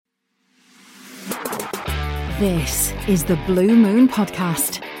This is the Blue Moon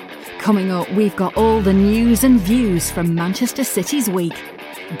Podcast. Coming up, we've got all the news and views from Manchester City's week.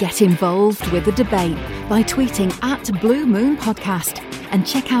 Get involved with the debate by tweeting at Blue Moon Podcast and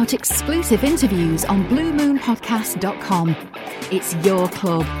check out exclusive interviews on bluemoonpodcast.com. It's your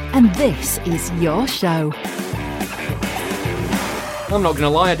club and this is your show. I'm not going to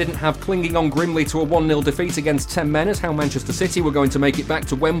lie, I didn't have clinging on grimly to a 1-0 defeat against 10 men as how Manchester City were going to make it back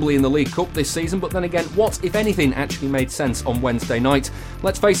to Wembley in the League Cup this season, but then again, what, if anything, actually made sense on Wednesday night?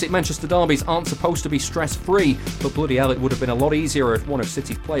 Let's face it, Manchester derbies aren't supposed to be stress-free, but bloody hell, it would have been a lot easier if one of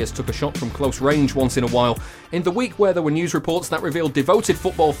City's players took a shot from close range once in a while. In the week where there were news reports that revealed devoted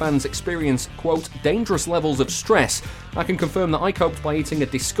football fans experience, quote, dangerous levels of stress, I can confirm that I coped by eating a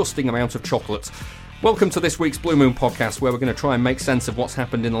disgusting amount of chocolate. Welcome to this week's Blue Moon Podcast, where we're going to try and make sense of what's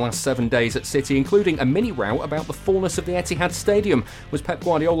happened in the last 7 days at City, including a mini row about the fullness of the Etihad Stadium. Was Pep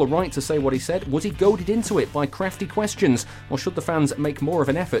Guardiola right to say what he said? Was he goaded into it by crafty questions? Or should the fans make more of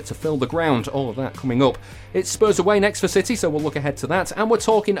an effort to fill the ground? All of that coming up. It's Spurs away next for City, so we'll look ahead to that. And we're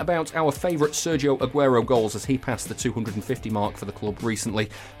talking about our favourite Sergio Aguero goals as he passed the 250 mark for the club recently.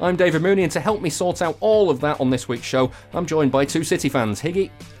 I'm David Mooney, and to help me sort out all of that on this week's show, I'm joined by two City fans. Higgy.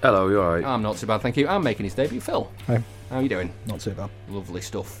 Hello, you alright? I'm not too bad, thank you. I'm making his debut, Phil. Hi. How are you doing? Not too bad. Lovely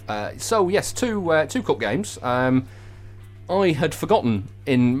stuff. So yes, two cup games. I had forgotten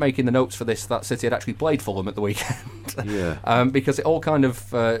in making the notes for this that City had actually played Fulham at the weekend. Yeah. Because it all kind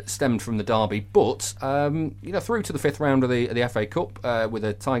of stemmed from the derby. But through to the fifth round of the FA Cup with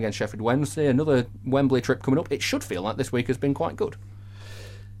a tie against Sheffield Wednesday, another Wembley trip coming up. It should feel like this week has been quite good.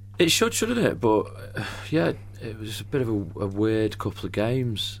 It should, shouldn't it? But yeah, it was a bit of a weird couple of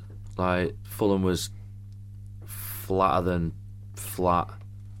games. Like Fulham was flatter than flat,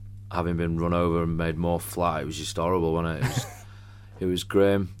 having been run over and made more flat. It was just horrible, wasn't it? It was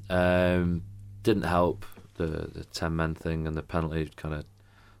grim. Didn't help the 10-men thing, and the penalty kind of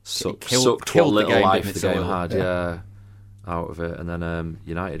sucked what little life the game had, out of it. And then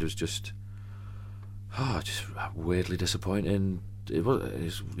United was just weirdly disappointing. It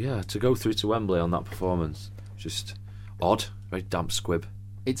was to go through to Wembley on that performance, just odd, very damp squib.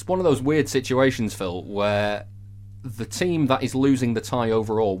 It's one of those weird situations, Phil, where the team that is losing the tie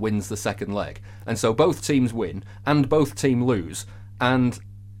overall wins the second leg, and so both teams win and both teams lose, and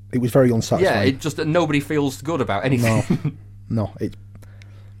it was very unsatisfying. Yeah, it just nobody feels good about anything. No, it,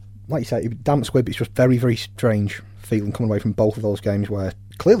 like you said, damp squib. It's just very, very strange feeling coming away from both of those games where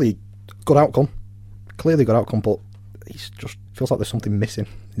clearly good outcome, but it just feels like there's something missing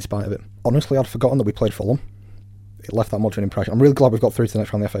in spite of it. Honestly, I'd forgotten that we played Fulham. It left that much of an impression. I'm really glad we've got through to the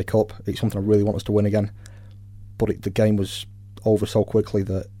next round of the FA Cup. It's something I really want us to win again. But the game was over so quickly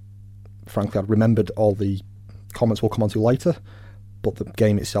that, frankly, I'd remembered all the comments we'll come on to later, but the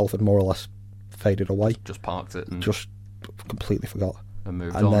game itself had more or less faded away. Just parked it. And just completely forgot. And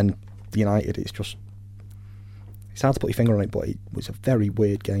moved on. And then United, it's hard to put your finger on it, but it was a very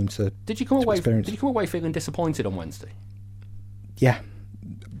weird game to experience. Did you come away feeling disappointed on Wednesday? Yeah.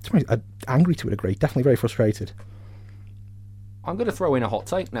 Angry to a degree. Definitely very frustrated. I'm going to throw in a hot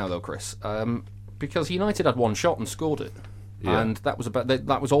take now, though, Chris, because United had one shot and scored it, and that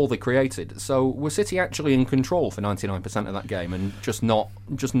was all they created. So were City actually in control for 99% of that game, and just not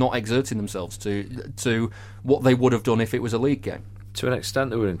exerting themselves to what they would have done if it was a league game? To an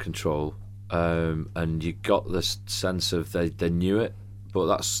extent, they were in control, and you got this sense of they knew it, but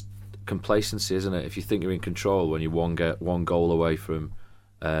that's complacency, isn't it? If you think you're in control when you one goal away from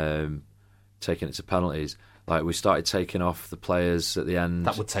taking it to penalties. Like, we started taking off the players at the end.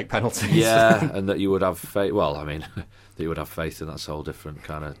 That would take penalties. Yeah, and that you would have faith. Well, I mean, that you would have faith in, that's a whole different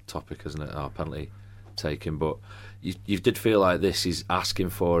kind of topic, isn't it? Our penalty taking. But you did feel like this is asking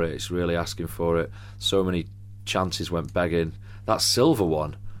for it. It's really asking for it. So many chances went begging. That Silva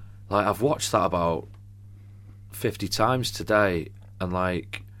one, like, I've watched that about 50 times today, and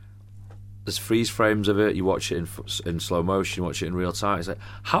like, there's freeze frames of it. You watch it in slow motion. You watch it in real time. It's like,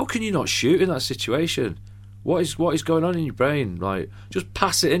 how can you not shoot in that situation? What is going on in your brain? Like, just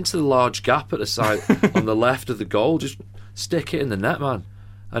pass it into the large gap at the side on the left of the goal. Just stick it in the net, man.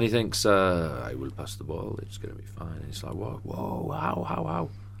 And he thinks, I will pass the ball. It's going to be fine. And it's like, whoa, how?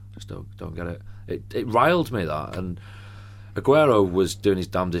 Just don't get it. It riled me, that. And Aguero was doing his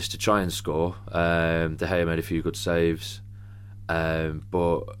damnedest to try and score. De Gea made a few good saves,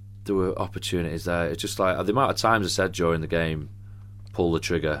 but there were opportunities there. It's just like the amount of times I said during the game, pull the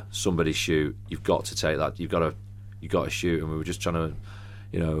trigger, somebody shoot. You've got to take that. You've got to shoot. And we were just trying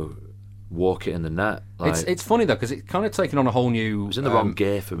to, walk it in the net. It's funny though, because it's kind of taken on a whole new. It was in the wrong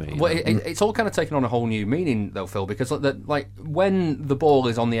gear for me. Well, it's all kind of taken on a whole new meaning though, Phil, because like when the ball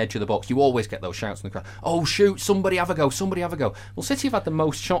is on the edge of the box, you always get those shouts from the crowd. Oh shoot! Somebody have a go! Somebody have a go! Well, City have had the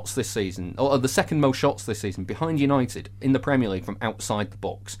most shots this season, or the second most shots this season, behind United in the Premier League from outside the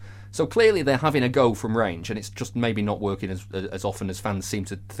box. So clearly they're having a go from range, and it's just maybe not working as often as fans seem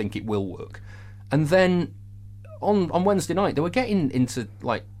to think it will work. And then on Wednesday night, they were getting into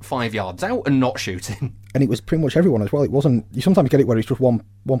like 5 yards out and not shooting. And it was pretty much everyone as well. It wasn't. You sometimes get it where it's just one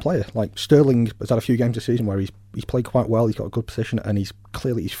player. Like Sterling has had a few games this season where he's played quite well. He's got a good position, and he's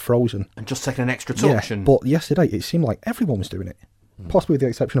frozen and just taking an extra touch. Yeah, but yesterday it seemed like everyone was doing it, possibly with the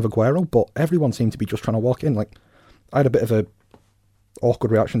exception of Aguero. But everyone seemed to be just trying to walk in. Like I had a bit of a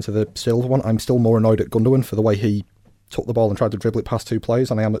awkward reaction to the Silva one. I'm still more annoyed at Gundogan for the way he took the ball and tried to dribble it past two players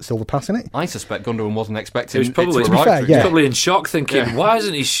than I am at Silva passing it. I suspect Gundogan wasn't expecting it. Was probably, to be fair, he was probably in shock, thinking, "Why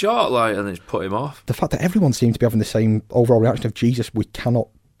isn't he shot?" And it's put him off. The fact that everyone seemed to be having the same overall reaction of Jesus, we cannot,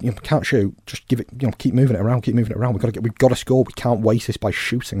 can't shoot. Just give it, keep moving it around. We've got to score. We can't waste this by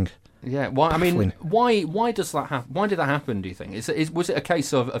shooting. Yeah, well, I mean, why does that happen? Why did that happen? Do you think was it a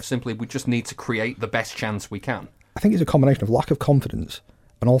case of simply we just need to create the best chance we can? I think it's a combination of lack of confidence,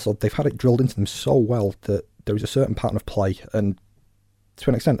 and also they've had it drilled into them so well that there is a certain pattern of play, and to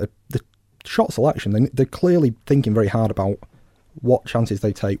an extent, the shot selection, they're clearly thinking very hard about what chances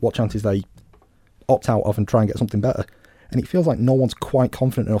they take, what chances they opt out of and try and get something better. And it feels like no one's quite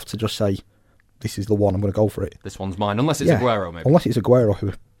confident enough to just say, this is the one, I'm going to go for it. This one's mine, unless it's Aguero, maybe. Unless it's Aguero,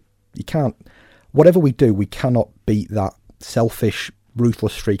 who you can't, whatever we do, we cannot beat that selfish,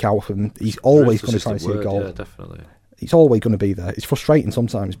 ruthless streak out of him. He's always going to try and see a goal. Yeah, definitely. It's always going to be there. It's frustrating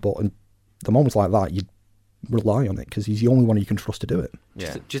sometimes, but in the moments like that, you rely on it because he's the only one you can trust to do it.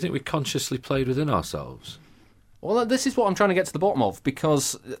 Yeah. Do you think we consciously played within ourselves? Well, this is what I'm trying to get to the bottom of,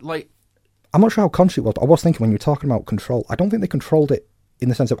 because, I'm not sure how conscious it was, but I was thinking when you were talking about control, I don't think they controlled it in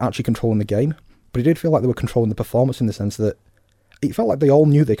the sense of actually controlling the game, but it did feel like they were controlling the performance in the sense that it felt like they all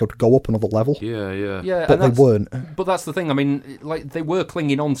knew they could go up another level. Yeah, but they weren't. But that's the thing. I mean, they were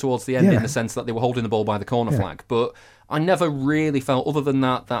clinging on towards the end in the sense that they were holding the ball by the corner flag. But I never really felt, other than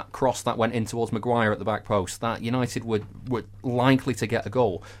that cross that went in towards Maguire at the back post, that United were likely to get a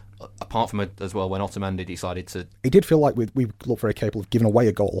goal. Apart from it as well, when Otamendi decided to... It did feel like we looked very capable of giving away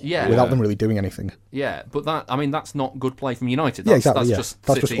a goal without them really doing anything. Yeah, but that's not good play from United. That's just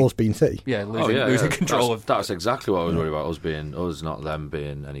that's City, just us being City. Yeah, losing control of... That's exactly what I was worried about, us not them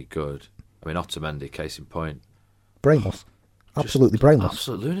being any good. I mean, Otamendi, case in point. Brainless. Absolutely brainless.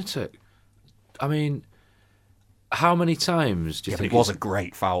 Absolute lunatic. I mean... How many times do you think it was a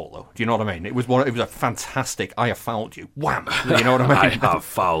great foul, though? Do you know what I mean? It was a fantastic, I have fouled you. Wham! You know what I mean? I have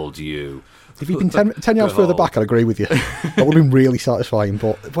fouled you. If he'd been 10 yards further back, I'd agree with you. That would have been really satisfying,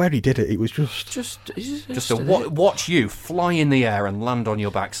 but where he did it, it was just watch you fly in the air and land on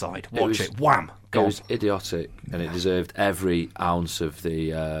your backside. Watch it. Wham! Goal. It was idiotic, and it deserved every ounce of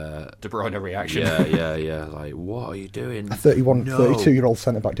the... De Bruyne reaction. Yeah. Like, what are you doing? A 32-year-old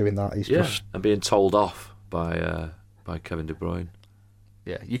centre-back doing that. He's just... And being told off by Kevin De Bruyne.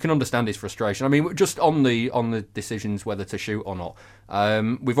 Yeah, you can understand his frustration. I mean, just on the decisions whether to shoot or not.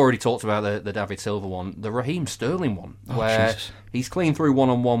 We've already talked about the David Silva one, the Raheem Sterling one, where he's clean through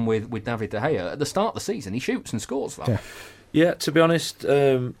one-on-one with David De Gea. At the start of the season, he shoots and scores that. Yeah, to be honest,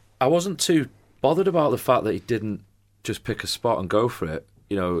 I wasn't too bothered about the fact that he didn't just pick a spot and go for it.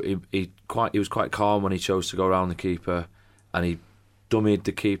 You know, he was quite calm when he chose to go around the keeper, and he dummied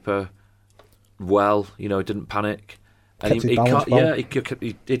the keeper well. You know, he didn't panic. And he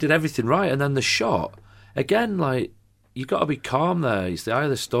did everything right. And then the shot, again, like, you've got to be calm there. It's the eye of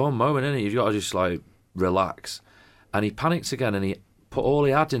the storm moment, isn't it? You've got to just, like, relax. And he panics again, and he put all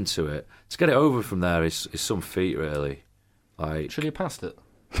he had into it. To get it over from there is some feat, really. Like, should he have passed it?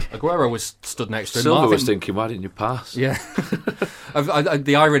 Aguero was stood next to him. Silva was thinking, why didn't you pass? Yeah.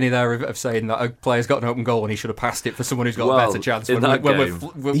 The irony there of saying that a player's got an open goal and he should have passed it for someone who's got a better chance.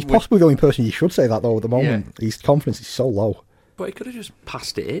 He's possibly the only person you should say that, though, at the moment. His confidence is so low. But he could have just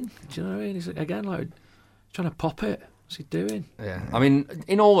passed it in. Do you know what I mean? He's, again, like, trying to pop it. What's he doing? Yeah. I mean,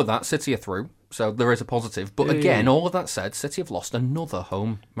 in all of that, City are through. So there is a positive. But again, all of that said, City have lost another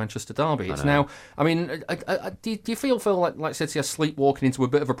home Manchester derby. It's now... I mean, do you feel like City are sleepwalking into a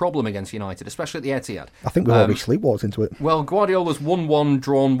bit of a problem against United, especially at the Etihad? I think we've already sleepwalked into it. Well, Guardiola's won 1,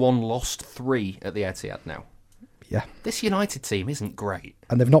 drawn 1, lost 3 at the Etihad now. Yeah. This United team isn't great.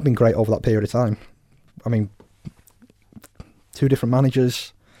 And they've not been great over that period of time. I mean, 2 different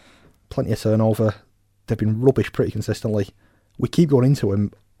managers, plenty of turnover. They've been rubbish pretty consistently. We keep going into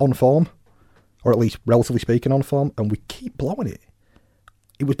them on form, or at least relatively speaking on form, and we keep blowing it.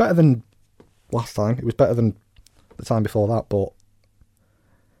 It was better than last time. It was better than the time before that, but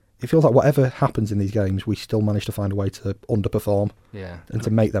it feels like whatever happens in these games, we still manage to find a way to underperform and to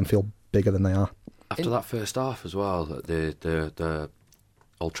make them feel bigger than they are. After that first half as well, the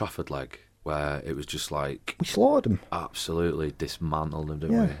Old Trafford leg, where it was just like... We slaughtered them. Absolutely dismantled them,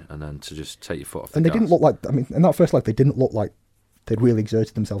 didn't we? And then to just take your foot off the gas. And they didn't look like... I mean, in that first leg, they didn't look like they'd really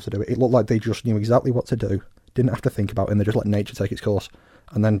exerted themselves to do it. It looked like they just knew exactly what to do, didn't have to think about it, and they just let nature take its course.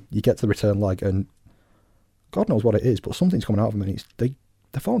 And then you get to the return leg, and God knows what it is, but something's coming out of them, and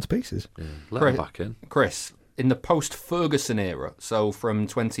they're falling to pieces. Yeah, let them back in. Chris, in the post-Ferguson era, so from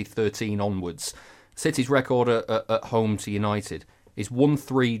 2013 onwards, City's record at home to United is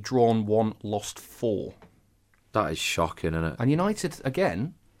 1-3, drawn 1, lost 4. That is shocking, isn't it? And United,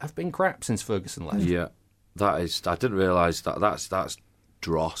 again, have been crap since Ferguson left. Yeah, that is... I didn't realise that's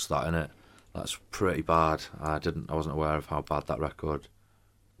dross, that, isn't it? That's pretty bad. I wasn't aware of how bad that record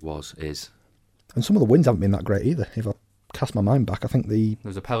is. And some of the wins haven't been that great either. If I cast my mind back, I think there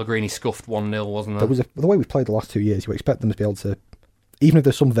was a Pellegrini scuffed 1-0, wasn't there? The way we've played the last 2 years, you expect them to be able to, even if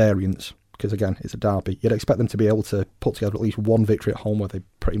there's some variance, because again, it's a derby, you'd expect them to be able to put together at least one victory at home where they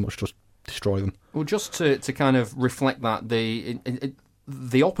pretty much just destroy them. Well, just to kind of reflect that,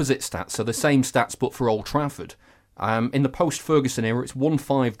 the opposite stats, so the same stats but for Old Trafford. In the post-Ferguson era, it's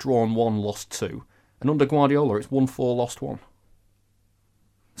 1-5, drawn 1, lost 2. And under Guardiola, it's 1-4, lost 1.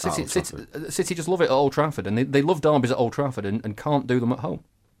 City just love it at Old Trafford, and they love derbies at Old Trafford and can't do them at home.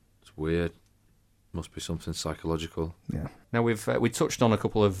 It's weird. Must be something psychological. Yeah. Now we touched on a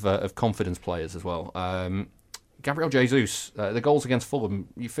couple of confidence players as well. Gabriel Jesus, the goals against Fulham,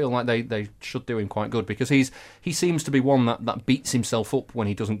 you feel like they should do him quite good because he seems to be one that beats himself up when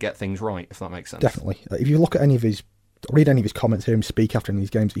he doesn't get things right, if that makes sense. Definitely. If you look at read any of his comments, hear him speak after these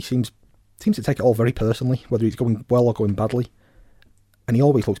games, he seems to take it all very personally, whether he's going well or going badly. And he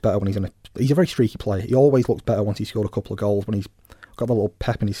always looks better when he's a very streaky player. He always looks better once he's scored a couple of goals, when he's got that little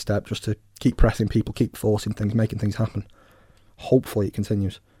pep in his step just to keep pressing people, keep forcing things, making things happen. Hopefully it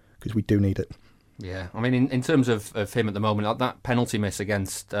continues, because we do need it. Yeah, I mean, in terms of him at the moment, that penalty miss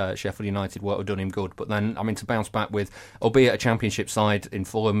against Sheffield United would have done him good. But then, I mean, to bounce back with, albeit a Championship side in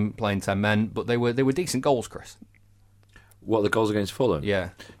Fulham playing 10 men, but they were decent goals, Chris. What, the goals against Fulham? Yeah.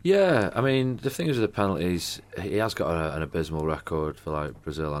 Yeah, I mean, the thing is with the penalties, he has got an abysmal record for like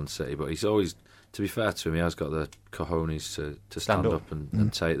Brazil and City, but he's always, to be fair to him, he has got the cojones to stand up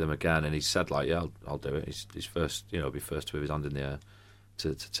and take them again. And he said, like, yeah, I'll do it. He's first, be first to with his hand in the air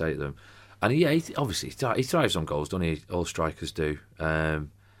to take them. And he obviously he thrives on goals, doesn't he? All strikers do. And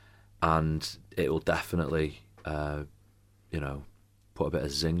it will definitely, put a bit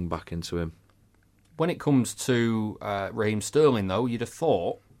of zing back into him. When it comes to Raheem Sterling, though, you'd have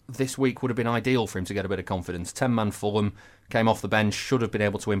thought this week would have been ideal for him to get a bit of confidence. 10-man Fulham, came off the bench, should have been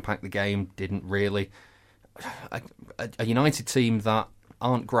able to impact the game, didn't really. A United team that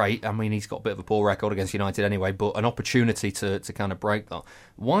aren't great. I mean, he's got a bit of a poor record against United anyway, but an opportunity to kind of break that.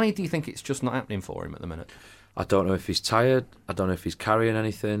 Why do you think it's just not happening for him at the minute? I don't know if he's tired. I don't know if he's carrying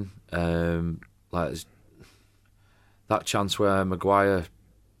anything. Like that chance where Maguire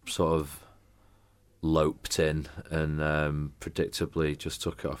sort of loped in and predictably just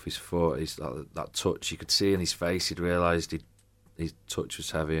took it off his foot. That touch, you could see in his face, he'd realised his touch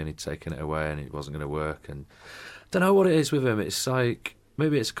was heavy and he'd taken it away and it wasn't going to work. And I don't know what it is with him. It's like,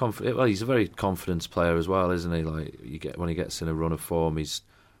 maybe it's confident. Well, he's a very confidence player as well, isn't he? Like when he gets in a run of form, he's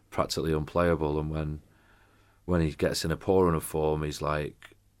practically unplayable, and when he gets in a poor run of form, he's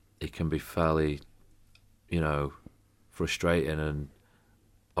like, he can be fairly, frustrating, and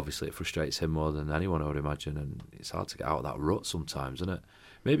obviously it frustrates him more than anyone, I would imagine, and it's hard to get out of that rut sometimes, isn't it?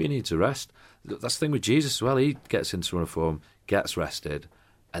 Maybe he needs a rest. That's the thing with Jesus as well. He gets into run of form, gets rested,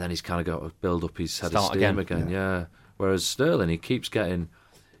 and then he's kind of got to build up his head of steam again. Yeah. Whereas Sterling, he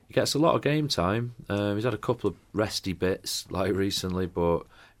gets a lot of game time. He's had a couple of resty bits like recently, but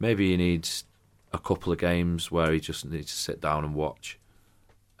maybe he needs a couple of games where he just needs to sit down and watch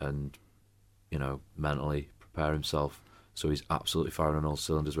and, mentally prepare himself so he's absolutely firing on all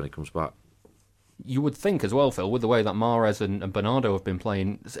cylinders when he comes back. You would think as well, Phil, with the way that Mahrez and Bernardo have been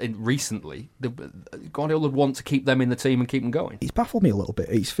playing recently, Guardiola would want to keep them in the team and keep them going. He's baffled me a little bit.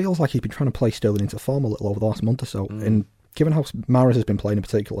 It feels like he's been trying to play Sterling into form a little over the last month or so. And given how Mahrez has been playing in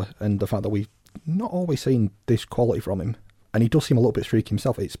particular, and the fact that we've not always seen this quality from him, and he does seem a little bit streaky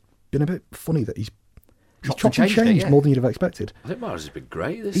himself, it's been a bit funny that he's chopped and changed more than you'd have expected. I think Mahrez has been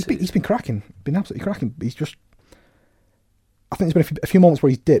great this season. He's been cracking. Been absolutely cracking. He's just... I think there's been a few moments where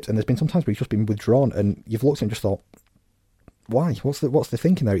he's dipped, and there's been some times where he's just been withdrawn, and you've looked at him and just thought, why? What's the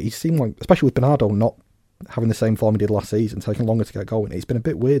thinking there? He seemed like, especially with Bernardo not having the same form he did last season, taking longer to get going, it's been a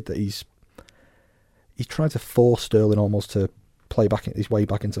bit weird that he's He's trying to force Sterling almost to play back his way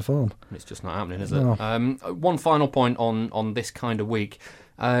back into form. It's just not happening, is No. it? One final point on this kind of week.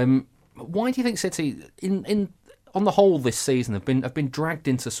 Why do you think City, on the whole this season, have been dragged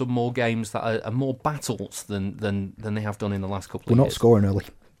into some more games that are more battles than they have done in the last couple of years? We're not scoring early.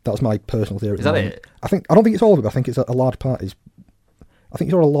 That's my personal theory. Is that it? I don't think it's all of it. I think it's a large part is. I think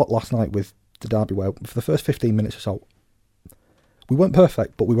you saw a lot last night with the derby where for the first 15 minutes or so, we weren't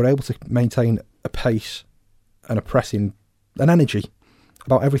perfect, but we were able to maintain a pace and a pressing, an energy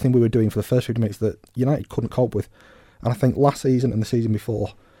about everything we were doing for the first 50 minutes that United couldn't cope with. And I think last season and the season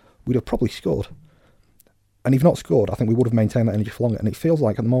before, we'd have probably scored. And if not scored, I think we would have maintained that energy for longer. And it feels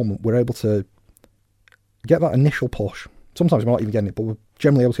like at the moment we're able to get that initial push. Sometimes we're not even getting it, but we're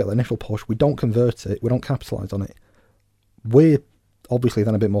generally able to get that initial push. We don't convert it. We don't capitalise on it. We're obviously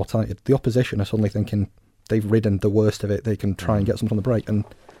then a bit more tired. The opposition are suddenly thinking they've ridden the worst of it. They can try and get something on the break. And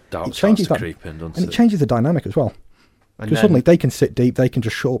it changes that, creeping, doesn't and it changes the dynamic as well. Because suddenly they can sit deep. They can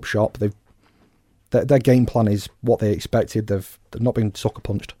just shut up shop. Their game plan is what they expected. They've not been sucker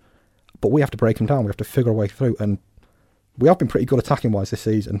punched. But we have to break them down. We have to figure a way through. And we have been pretty good attacking wise this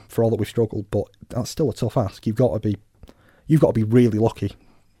season for all that we've struggled. But that's still a tough ask. You've got to be really lucky.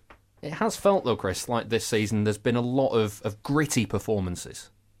 It has felt, though, Chris, like this season there's been a lot of gritty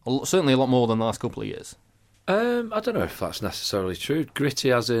performances. Certainly a lot more than the last couple of years. I don't know if that's necessarily true.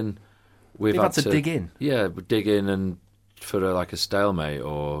 Gritty as in we've had to dig in. Yeah, dig in and for a stalemate.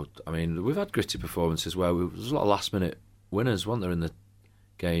 We've had gritty performances where there's a lot of last-minute winners, weren't there, in the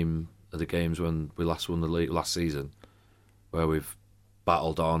games when we last won the league last season, where we've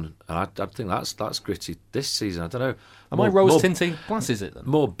battled on, and I think that's gritty this season. I don't know. Am I rose-tinted glasses it then?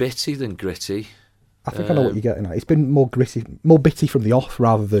 More bitty than gritty. I think I know what you're getting at. It's been more gritty, more bitty from the off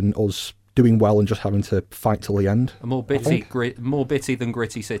rather than us doing well and just having to fight till the end. More bitty than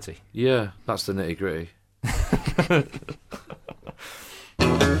Gritty City. Yeah, that's the nitty-gritty.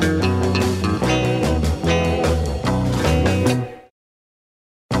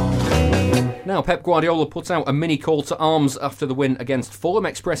 Now, Pep Guardiola puts out a mini call to arms after the win against Fulham,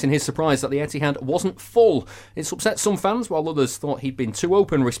 expressing his surprise that the Etihad wasn't full. It's upset some fans, while others thought he'd been too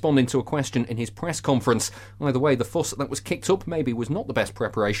open responding to a question in his press conference. Either way, the fuss that was kicked up maybe was not the best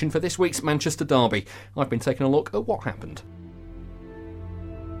preparation for this week's Manchester derby. I've been taking a look at what happened.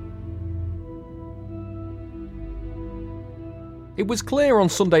 It was clear on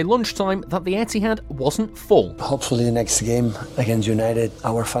Sunday lunchtime that the Etihad wasn't full. Hopefully the next game against United,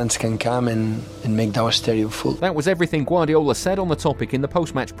 our fans can come and make our stadium full. That was everything Guardiola said on the topic in the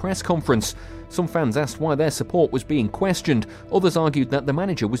post-match press conference. Some fans asked why their support was being questioned. Others argued that the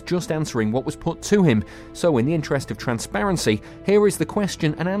manager was just answering what was put to him. So in the interest of transparency, here is the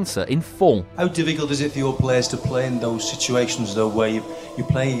question and answer in full. How difficult is it for your players to play in those situations, though, where you're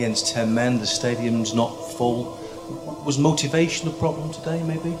playing against 10 men, the stadium's not full? Was motivation a problem today,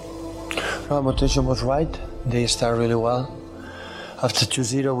 maybe? No, motivation was right. They started really well. After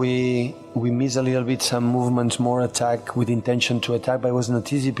 2-0, we missed a little bit some movements, more attack with intention to attack, but it was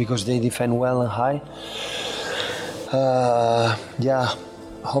not easy because they defend well and high.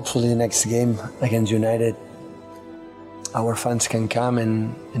 Hopefully the next game against United, our fans can come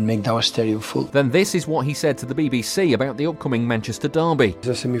and make our stadium full. Then this is what he said to the BBC about the upcoming Manchester derby.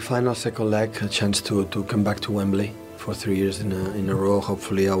 The semi-final, second leg, a chance to come back to Wembley for 3 years in a row.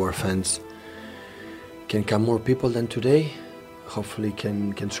 Hopefully our fans can come more people than today. Hopefully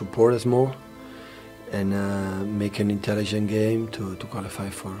can support us more and make an intelligent game to qualify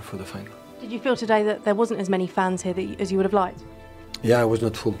for the final. Did you feel today that there wasn't as many fans here as you would have liked? Yeah, it was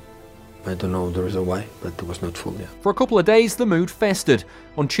not full. I don't know the reason why, but it was not full, yeah. For a couple of days, the mood festered.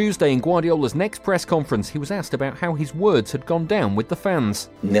 On Tuesday, in Guardiola's next press conference, he was asked about how his words had gone down with the fans.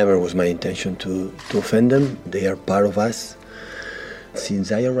 Never was my intention to offend them. They are part of us.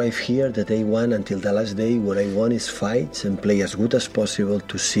 Since I arrived here, the day one until the last day, what I want is fight and play as good as possible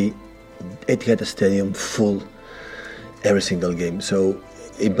to see Etihad Stadium full every single game. So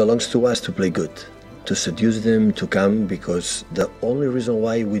it belongs to us to play good, to seduce them to come, because the only reason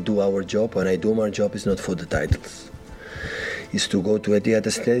why we do our job, and I do my job, is not for the titles. Is to go to Etihad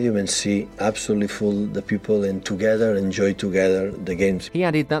Stadium and see absolutely full the people and together enjoy together the games. He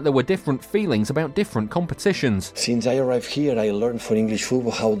added that there were different feelings about different competitions. Since I arrived here, I learned for English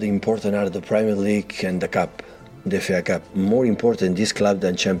football how important are the Premier League and the Cup, the FA Cup. More important this club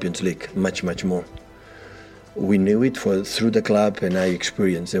than Champions League, much, much more. We knew it through the club, and I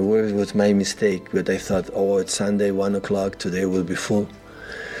experienced. And it was my mistake, but I thought, it's Sunday, 1 o'clock, today will be full.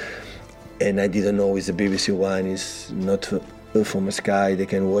 And I didn't know it's the BBC One, it's not From Sky, they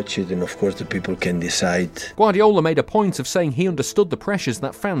can watch it, and of course the people can decide. Guardiola made a point of saying he understood the pressures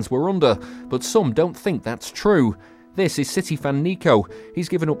that fans were under, but some don't think that's true. This is City fan Nico. He's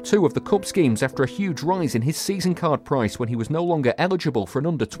given up 2 of the cup schemes after a huge rise in his season card price when he was no longer eligible for an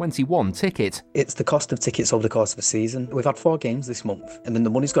under-21 ticket. It's the cost of tickets over the course of a season. We've had 4 games this month, and then the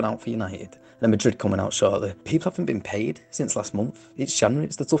money's gone out for United, and then Madrid coming out shortly. People haven't been paid since last month. It's January,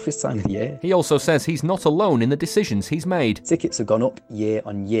 it's the toughest time of the year. He also says he's not alone in the decisions he's made. Tickets have gone up year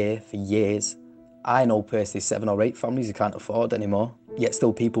on year for years. I know personally 7 or 8 families who can't afford anymore. Yet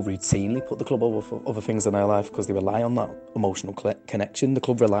still people routinely put the club over for other things in their life because they rely on that emotional connection. The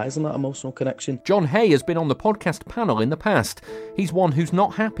club relies on that emotional connection. John Hay has been on the podcast panel in the past. He's one who's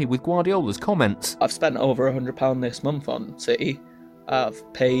not happy with Guardiola's comments. I've spent over £100 this month on City. I've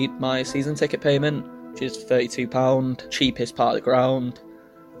paid my season ticket payment, which is £32, cheapest part of the ground.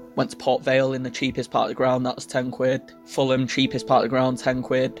 Went to Port Vale in the cheapest part of the ground, that was £10. Fulham, cheapest part of the ground,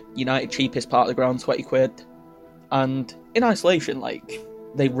 £10. United, cheapest part of the ground, £20. And in isolation,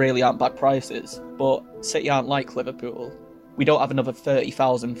 they really aren't bad prices. But City aren't like Liverpool. We don't have another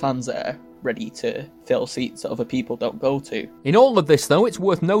 30,000 fans there ready to fill seats that other people don't go to. In all of this, though, it's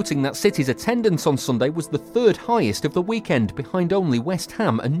worth noting that City's attendance on Sunday was the 3rd highest of the weekend, behind only West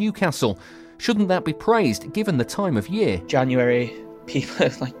Ham and Newcastle. Shouldn't that be praised, given the time of year? January, people,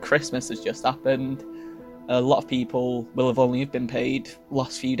 Christmas has just happened. A lot of people will have only been paid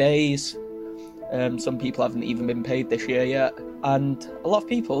last few days. Some people haven't even been paid this year yet. And a lot of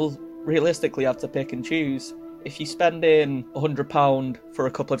people realistically have to pick and choose. If you spend in £100 for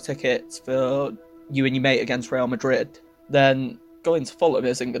a couple of tickets for you and your mate against Real Madrid, then going to Fulham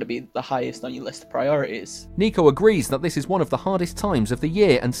isn't going to be the highest on your list of priorities. Nico agrees that this is one of the hardest times of the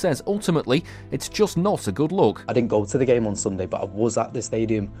year and says ultimately it's just not a good look. I didn't go to the game on Sunday, but I was at the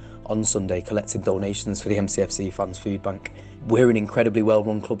stadium on Sunday collecting donations for the MCFC Fans Food Bank. We're an incredibly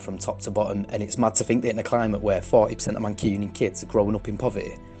well-run club from top to bottom, and it's mad to think that in a climate where 40% of Mancunian kids are growing up in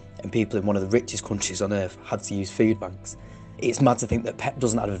poverty and people in one of the richest countries on earth had to use food banks, it's mad to think that Pep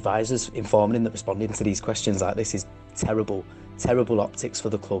doesn't have advisors informing him that responding to these questions like this is terrible optics for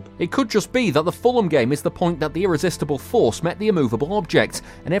the club. It could just be that the Fulham game is the point that the irresistible force met the immovable object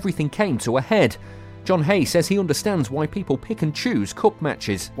and everything came to a head. John Hay says he understands why people pick and choose cup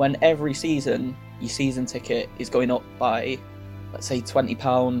matches. When every season your season ticket is going up by, let's say,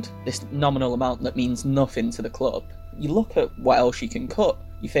 £20, this nominal amount that means nothing to the club, you look at what else you can cut.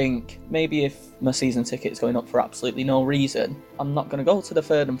 You think, maybe if my season ticket is going up for absolutely no reason, I'm not going to go to the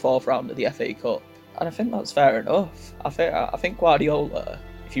 3rd and 4th round of the FA Cup. And I think that's fair enough. I think Guardiola,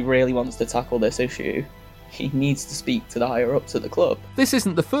 if he really wants to tackle this issue, he needs to speak to the higher-ups at the club. This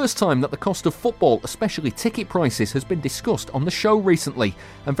isn't the first time that the cost of football, especially ticket prices, has been discussed on the show recently,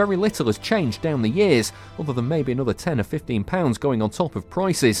 and very little has changed down the years, other than maybe another £10 or £15 going on top of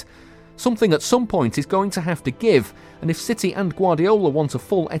prices. Something at some point is going to have to give, and if City and Guardiola want a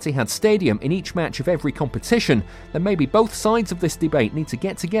full Etihad Stadium in each match of every competition, then maybe both sides of this debate need to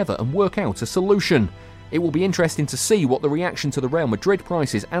get together and work out a solution. It will be interesting to see what the reaction to the Real Madrid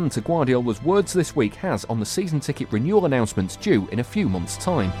prices and to Guardiola's words this week has on the season ticket renewal announcements due in a few months'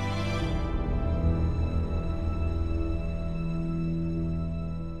 time.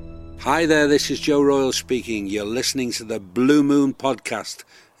 Hi there, this is Joe Royle speaking. You're listening to the Blue Moon Podcast,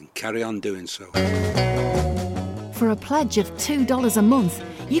 and carry on doing so. For a pledge of $2 a month,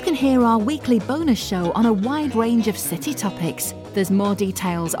 you can hear our weekly bonus show on a wide range of City topics. There's more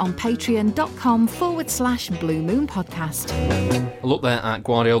details on patreon.com/Blue Moon Podcast. A look there at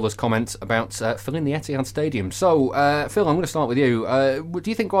Guardiola's comments about filling the Etihad Stadium. So, Phil, I'm going to start with you. Do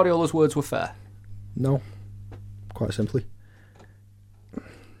you think Guardiola's words were fair? No, quite simply.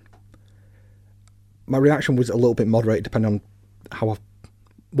 My reaction was a little bit moderated depending on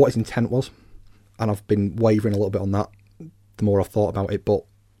what his intent was, and I've been wavering a little bit on that the more I've thought about it, but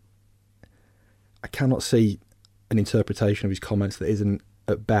I cannot see an interpretation of his comments that isn't,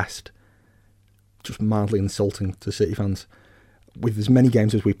 at best, just mildly insulting to City fans. With as many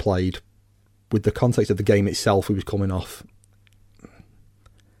games as we played, with the context of the game itself he was coming off,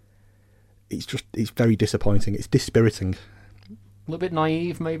 it's very disappointing. It's dispiriting. A little bit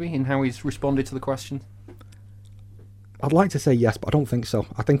naive, maybe, in how he's responded to the question? I'd like to say yes, but I don't think so.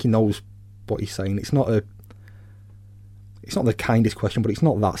 I think he knows what he's saying. It's not the kindest question, but it's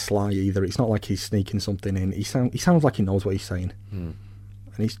not that sly either. It's not like he's sneaking something in. He sounds like he knows what he's saying. And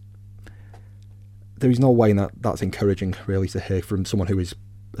there is no way that's encouraging, really, to hear from someone who is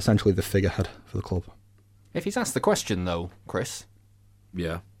essentially the figurehead for the club. If he's asked the question, though, Chris,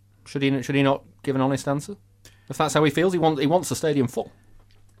 yeah, should he not give an honest answer? If that's how he feels, he wants the stadium full.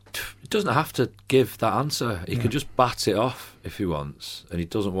 doesn't have to give that answer. He can just bat it off if he wants, and he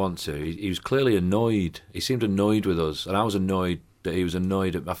doesn't want to. He was clearly annoyed. He seemed annoyed with us, and I was annoyed that he was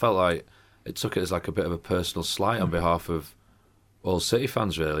annoyed. I felt like it took it as like a bit of a personal slight on behalf of all City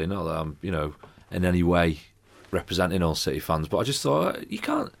fans, really. Not that I'm, in any way representing all City fans, but I just thought, you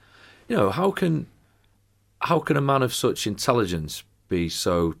can't, how can a man of such intelligence be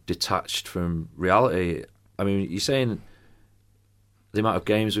so detached from reality? I mean, you're saying the amount of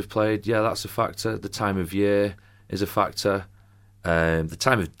games we've played, yeah, that's a factor. The time of year is a factor. The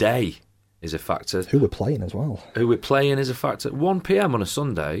time of day is a factor. Who we're playing as well. Who we're playing is a factor. 1 p.m. on a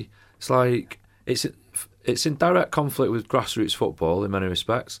Sunday, it's like it's in direct conflict with grassroots football in many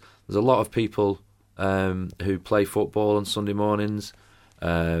respects. There's a lot of people who play football on Sunday mornings,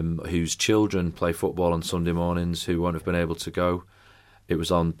 whose children play football on Sunday mornings, who won't have been able to go. It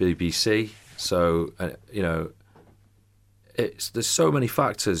was on BBC, so there's so many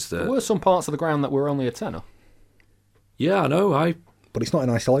factors that. There were some parts of the ground that were only a tenner. Yeah, I know. But it's not in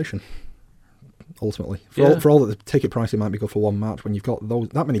isolation. Ultimately, for all that the ticket pricing might be good for one match, when you've got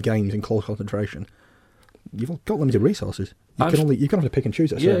that many games in close concentration, you've got limited resources. You can have to pick and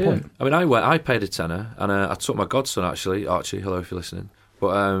choose at a certain point. I mean, I paid a tenner, and I took my godson actually, Archie. Hello, if you're listening.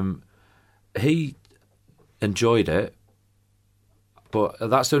 But he enjoyed it. But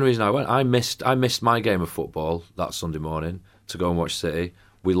that's the only reason I went. I missed my game of football that Sunday morning to go and watch City.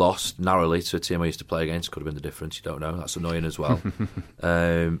 We lost narrowly to a team I used to play against. Could have been the difference. You don't know. That's annoying as well.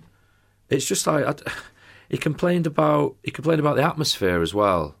 It's just like he complained about the atmosphere as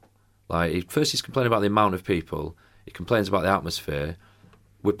well. Like first he's complaining about the amount of people. He complains about the atmosphere.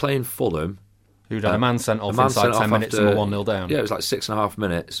 We're playing Fulham, who'd had a man sent off inside 10 minutes and were 1-0 down. Yeah, it was like 6.5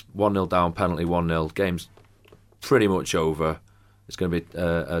 minutes, 1-0 down, penalty, 1-0. Game's pretty much over. It's going to be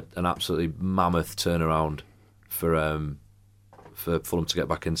an absolutely mammoth turnaround for Fulham to get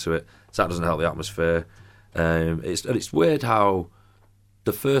back into it. So that doesn't help the atmosphere. It's weird how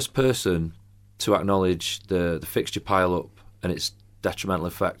the first person to acknowledge the fixture pile-up and its detrimental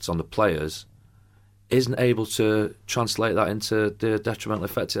effects on the players isn't able to translate that into the detrimental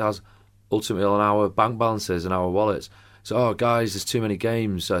effect it has ultimately on our bank balances and our wallets. So, guys, there's too many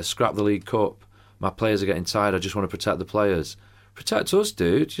games. Scrap the League Cup. My players are getting tired. I just want to protect the players. Protect us,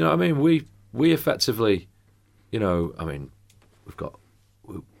 dude. You know what I mean? We effectively, we've got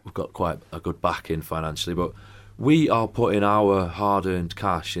quite a good backing financially, but we are putting our hard-earned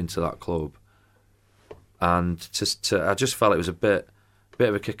cash into that club, and I just felt it was a bit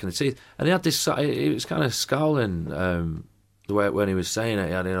of a kick in the teeth. And he had this, he was kind of scowling the way when he was saying it.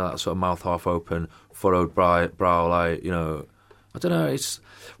 He had that sort of mouth half open, furrowed brow, like I don't know. It's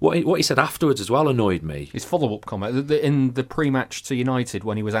what he said afterwards as well annoyed me. His follow-up comment in the pre-match to United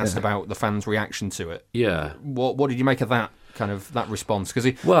when he was asked about the fans' reaction to it. Yeah. What did you make of that response? Because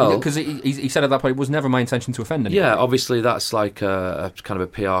he said at that point it was never my intention to offend anyone. Yeah, obviously that's like a kind of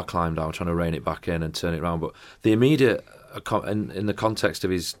a PR climb down, trying to rein it back in and turn it around. But the immediate in the context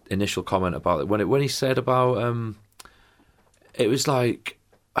of his initial comment about it, when he said about it was like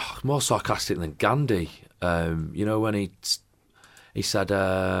more sarcastic than Gandhi. When he said,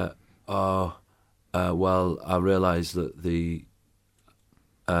 well, I realise that the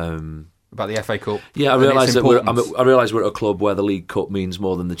about the FA Cup. Yeah, I realise we're at a club where the League Cup means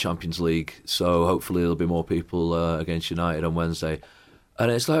more than the Champions League. So hopefully there'll be more people against United on Wednesday.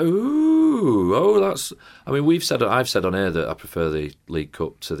 And it's like, that's. I mean, I've said on air that I prefer the League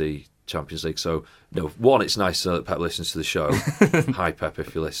Cup to the Champions League. So, one, it's nice to know that Pep listens to the show. Hi, Pep,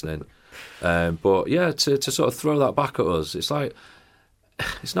 if you're listening. But yeah, to sort of throw that back at us, it's like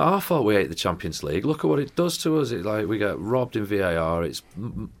it's not our fault we hate the Champions League. Look at what it does to us. It's like we get robbed in VAR.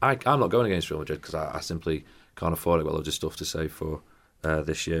 I'm not going against Real Madrid because I simply can't afford it. Got loads of stuff to save for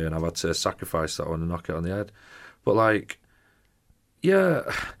this year, and I've had to sacrifice that one and knock it on the head. But yeah,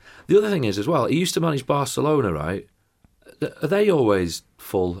 the other thing is as well, he used to manage Barcelona, right? Are they always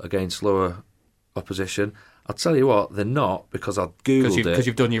full against lower opposition? I'll tell you what, they're not, because I've Googled it. Because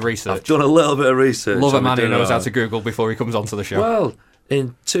you've done your research. I've done a little bit of research. Love a man who knows how to Google before he comes onto the show. Well,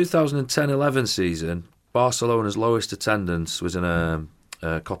 in 2010-11 season, Barcelona's lowest attendance was in a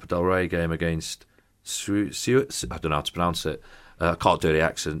Copa del Rey game against I don't know how to pronounce it. I can't do the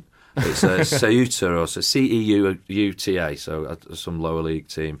accent. It's Ceuta or Ceuta, so some lower league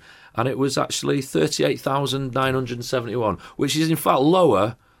team. And it was actually 38,971, which is in fact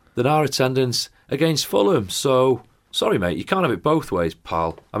lower than our attendance against Fulham. So, sorry mate, you can't have it both ways,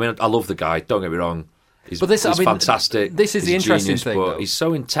 pal. I mean, I love the guy, don't get me wrong. He's fantastic. This is the interesting thing, but he's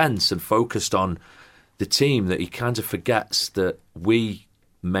so intense and focused on the team that he kind of forgets that we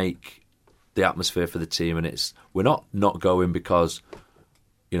make the atmosphere for the team, and we're not going because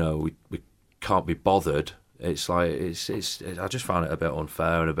we can't be bothered. It's like I just found it a bit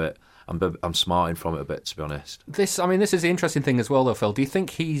unfair and a bit. I'm smarting from it a bit, to be honest. This is the interesting thing as well, though, Phil. Do you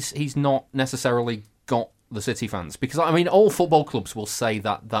think he's not necessarily got the City fans? Because all football clubs will say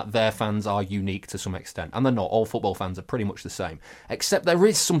that their fans are unique to some extent, and they're not. All football fans are pretty much the same, except there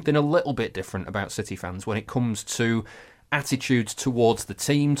is something a little bit different about City fans when it comes to attitudes towards the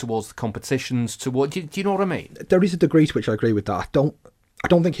team, towards the competitions. Do you know what I mean? There is a degree to which I agree with that. I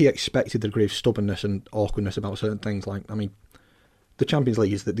don't think he expected the degree of stubbornness and awkwardness about certain things. The Champions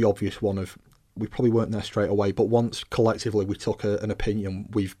League is the obvious one of, we probably weren't there straight away, but once collectively we took an opinion,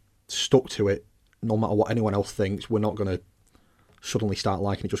 we've stuck to it. No matter what anyone else thinks, we're not going to suddenly start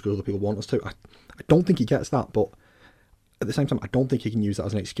liking it just because other people want us to. I don't think he gets that, but at the same time, I don't think he can use that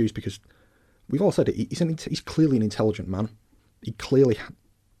as an excuse, because we've all said it. He's clearly an intelligent man. He clearly,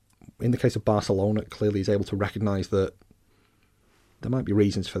 in the case of Barcelona, clearly is able to recognise that there might be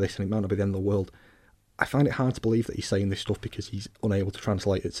reasons for this and it might not be the end of the world. I find it hard to believe that he's saying this stuff because he's unable to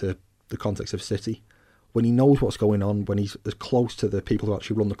translate it to the context of City. When he knows what's going on, when he's as close to the people who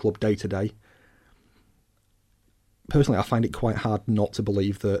actually run the club day to day, personally, I find it quite hard not to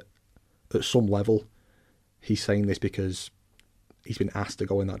believe that at some level he's saying this because he's been asked to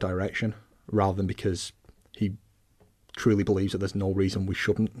go in that direction, rather than because he truly believes that there's no reason we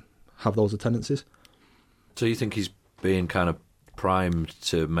shouldn't have those attendances. So you think he's being kind of primed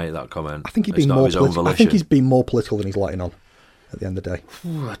to make that comment? I think he's been more political than he's letting on at the end of the day.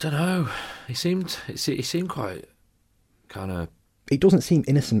 I don't know. He seemed quite kind of... It doesn't seem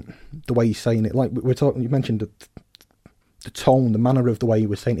innocent the way he's saying it. Like we're talking, you mentioned the tone, the manner of the way he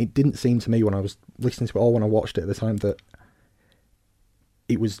was saying it. It didn't seem to me when I was listening to it or when I watched it at the time that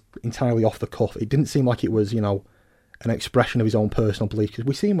it was entirely off the cuff. It didn't seem like it was, an expression of his own personal belief, because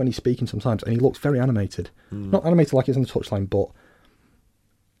we see him when he's speaking sometimes and he looks very animated. Not animated like he's on the touchline, but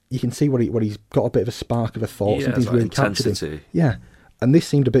you can see where he's got a bit of a spark of a thought. Something's really captured him. Yeah, and this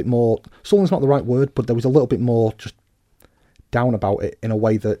seemed a bit more... Sullen's not the right word, but there was a little bit more just down about it in a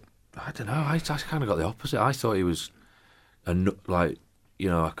way that... I don't know, I kind of got the opposite. I thought he was, I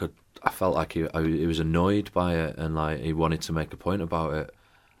felt like he was annoyed by it and like he wanted to make a point about it.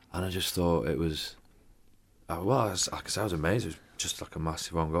 And I just thought it was... I was amazed. It was just like a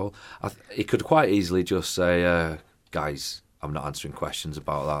massive on goal. He could quite easily just say, guys, I'm not answering questions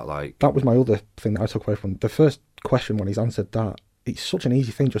about that. That was my other thing that I took away from the first question when he's answered that. It's such an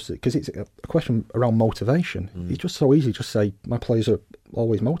easy thing just because it's a question around motivation. It's just so easy to just say, my players are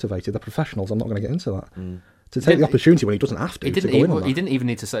always motivated, they're professionals, I'm not going to get into that. To take the opportunity when he doesn't have to. He didn't even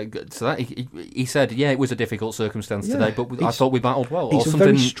need to say to that. He said, yeah, it was a difficult circumstance today, but I thought we battled well. It's a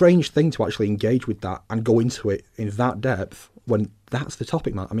very strange thing to actually engage with that and go into it in that depth when that's the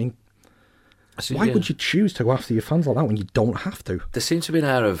topic, Matt. I mean, why would you choose to go after your fans like that when you don't have to? There seemed to be an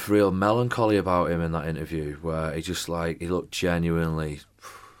air of real melancholy about him in that interview, where he just he looked genuinely,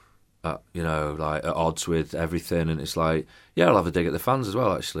 at odds with everything, and it's like, yeah, I'll have a dig at the fans as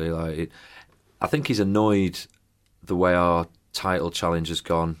well. Actually, I think he's annoyed the way our title challenge has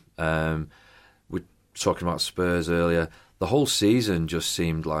gone. We're talking about Spurs earlier. The whole season just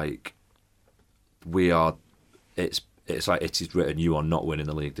seemed like it's like it is written, you are not winning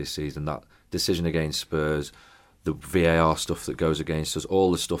the league this season. That decision against Spurs, the VAR stuff that goes against us,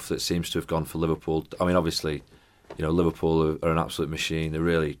 all the stuff that seems to have gone for Liverpool. I mean, obviously, Liverpool are an absolute machine. They're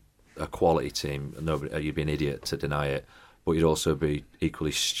really a quality team. You'd be an idiot to deny it, but you'd also be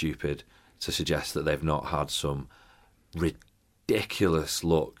equally stupid to suggest that they've not had some ridiculous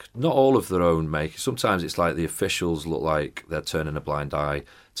luck. Not all of their own make. Sometimes it's like the officials look like they're turning a blind eye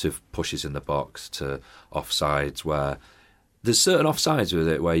to pushes in the box, to offsides, where there's certain offsides with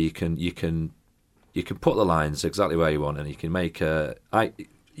it where you can put the lines exactly where you want, and you can make I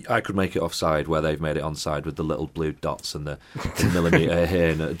could make it offside where they've made it onside with the little blue dots and the millimetre here,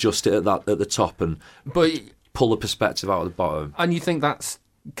 and adjust it at the top and pull the perspective out of the bottom. And you think that's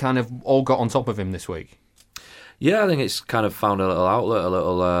kind of all got on top of him this week? Yeah, I think it's kind of found a little outlet, a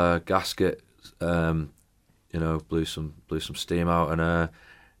little gasket. Blew some steam out, and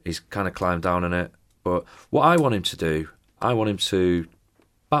he's kind of climbed down in it. But what I want him to do, I want him to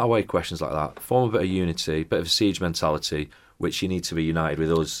bat away questions like that, form a bit of unity, bit of a siege mentality, which you need to be united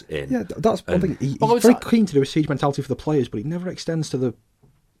with us in. Yeah, that's one thing. He's very keen to do a siege mentality for the players, but it never extends to the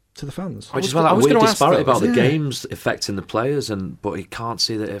fans. Which is why that weird disparity about the games affecting the players, but he can't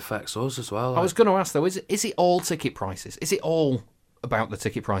see that it affects us as well. I was going to ask though, is it all ticket prices? Is it all about the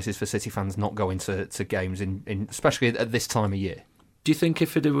ticket prices for City fans not going to games, in especially at this time of year? Do you think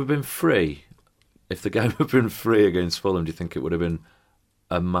if it had been free, if the game had been free against Fulham, do you think it would have been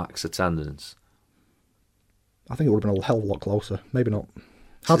a max attendance? I think it would have been a hell of a lot closer. Maybe not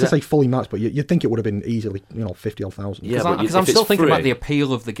Hard to say fully matched, but you'd think it would have been easily, 50,000. Yeah, because I'm still thinking about the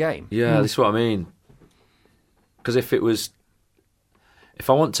appeal of the game. Yeah, that's what I mean. Because if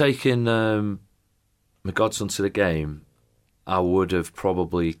I wasn't taking my godson to the game, I would have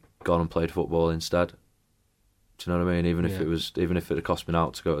probably gone and played football instead. Do you know what I mean? Even if it had cost me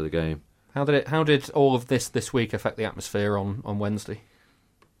out to go to the game. How did all of this week affect the atmosphere on Wednesday?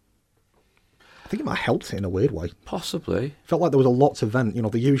 I think it might have helped it in a weird way. Possibly. Felt like there was a lot to vent.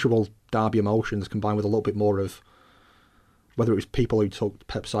 The usual derby emotions combined with a little bit more of whether it was people who took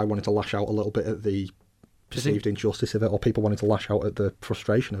Pep's side wanted to lash out a little bit at the perceived injustice of it, or people wanted to lash out at the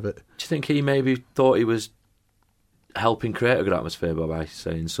frustration of it. Do you think he maybe thought he was helping create a good atmosphere by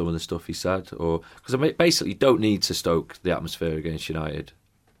saying some of the stuff he said? Or because basically you don't need to stoke the atmosphere against United,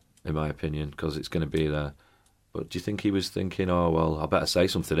 in my opinion, because it's going to be there. But do you think he was thinking, oh, well, I better say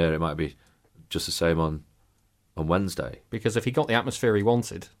something here, it might be just the same on Wednesday? Because if he got the atmosphere he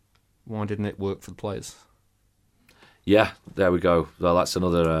wanted, why didn't it work for the players? Yeah, there we go. Well, that's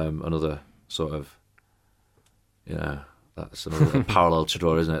another sort of, that's another parallel to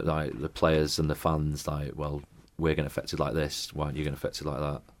draw, isn't it? Like the players and the fans, like, well, we're getting affected like this, why aren't you getting affected like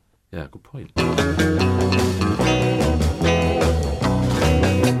that? Yeah, good point.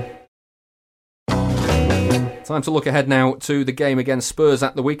 Time to look ahead now to the game against Spurs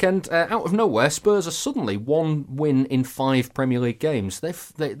at the weekend. Out of nowhere, Spurs are suddenly 1 win in 5 Premier League games.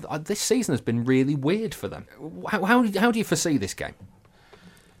 This season has been really weird for them. How do you foresee this game?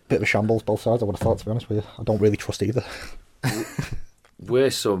 Bit of a shambles, both sides, I would have thought, to be honest with you. I don't really trust either. We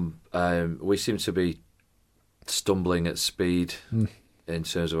seem to be stumbling at speed in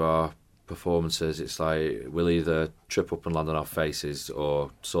terms of our performances. It's like we'll either trip up and land on our faces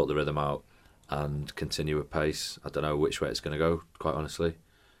or sort the rhythm out and continue at pace. I don't know which way it's going to go, quite honestly.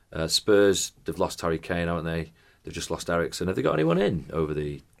 Spurs, they've lost Harry Kane, haven't they? They've just lost Eriksen. Have they got anyone in over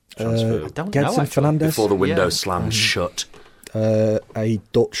the transfer? I don't know, actually. Fernandes. Before the window slams shut. A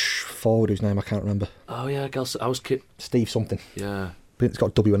Dutch forward whose name I can't remember. Oh, yeah, Gelson. I was Steve something. Yeah. But it's got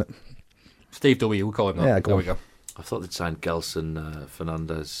a W in it. Steve W, we'll call him that. Yeah, there we go. I thought they'd signed Gelson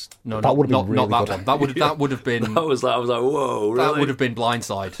Fernandes. No, that would have been really not good. that one. That would have been. I was like, whoa, really? That would have been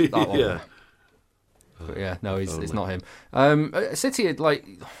blindside. That one. Yeah. But yeah, no, it's not him. City, like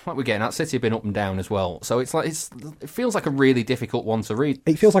we're getting at, City have been up and down as well. So it feels like a really difficult one to read.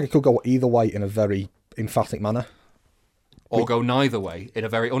 It feels like it could go either way in a very emphatic manner, or go neither way in a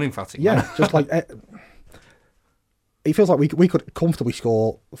very unemphatic manner. Yeah, just like it feels like we could comfortably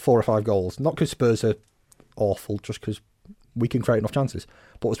score 4 or 5 goals, not because Spurs are awful, just because we can create enough chances.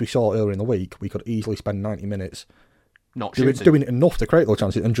 But as we saw earlier in the week, we could easily spend 90 minutes not doing enough to create those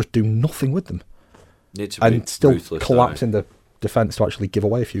chances and just do nothing with them. And still collapse in the defence to actually give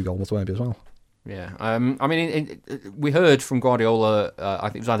away a few goals maybe as well. Yeah, I mean, we heard from Guardiola, I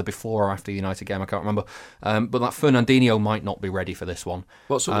think it was either before or after the United game, I can't remember, but that Fernandinho might not be ready for this one.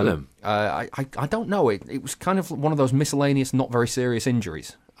 What's up with him? I don't know. It was kind of one of those miscellaneous, not very serious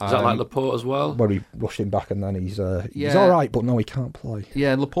injuries. Is that like Laporte as well? Where he rushed him back and then he's all right, but no, he can't play.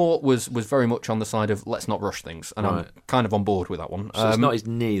 Yeah, Laporte was very much on the side of let's not rush things, and I'm kind of on board with that one. So it's not his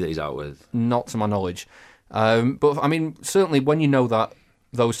knee that he's out with? Not to my knowledge. But, I mean, certainly when you know that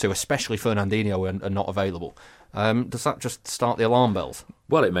those two, especially Fernandinho, are not available, does that just start the alarm bells?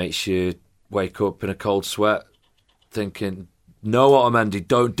 Well, it makes you wake up in a cold sweat thinking, no, Otamendi,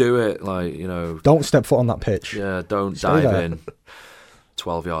 don't do it. Like, don't step foot on that pitch. Yeah, don't dive in.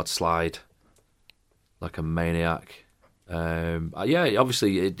 12-yard slide like a maniac.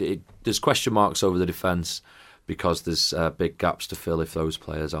 Obviously there's question marks over the defence because there's big gaps to fill if those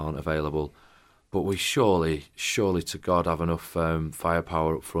players aren't available. But we surely to God have enough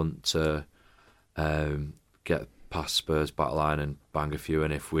firepower up front to get past Spurs back line and bang a few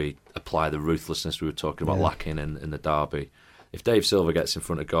in if we apply the ruthlessness we were talking about lacking in the derby. If Dave Silva gets in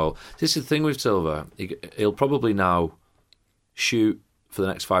front of goal, this is the thing with Silva. He'll probably now shoot for the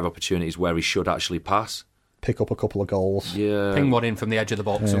next 5 opportunities where he should actually pass. Pick up a couple of goals. Yeah. Ping one in from the edge of the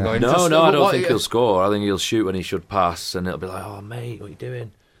box and go in. No, I don't think he'll score. I think he'll shoot when he should pass, and it'll be like, oh, mate, what are you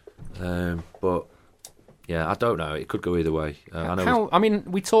doing? But yeah, I don't know. It could go either way.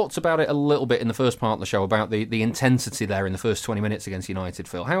 We talked about it a little bit in the first part of the show about the intensity there in the first 20 minutes against United,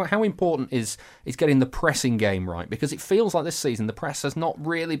 Phil. How important is getting the pressing game right? Because it feels like this season the press has not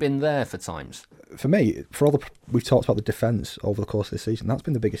really been there for times. For me, we've talked about the defence over the course of this season. That's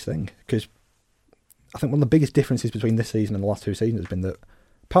been the biggest thing, because I think one of the biggest differences between this season and the last 2 seasons has been that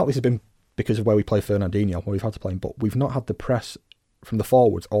partly this has been because of where we play Fernandinho, where we've had to play him, but we've not had the press from the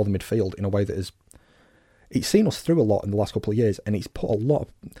forwards or the midfield in a way that has... It's seen us through a lot in the last couple of years, and it's put a lot of...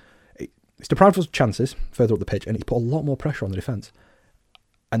 It's deprived us of chances further up the pitch, and it's put a lot more pressure on the defence.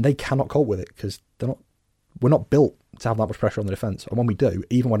 and they cannot cope with it because we're not built to have that much pressure on the defence. And when we do,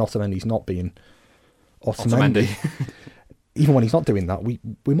 even when Otamendi's not being Otamendi, even when he's not doing that,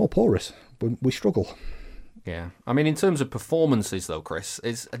 we're more porous. We struggle. Yeah, I mean, in terms of performances, though, Chris,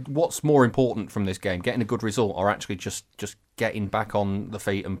 is what's more important from this game, getting a good result, or actually just getting back on the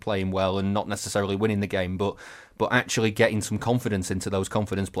feet and playing well, and not necessarily winning the game, but actually getting some confidence into those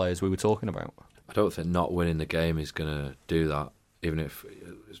confidence players we were talking about? I don't think not winning the game is going to do that. Even if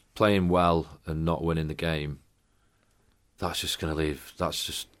playing well and not winning the game, that's just going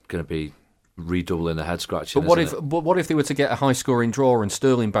to be redoubling the head scratching. But what if they were to get a high scoring draw and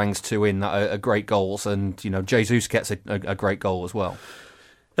Sterling bangs two in that are great goals, and Jesus gets a great goal as well?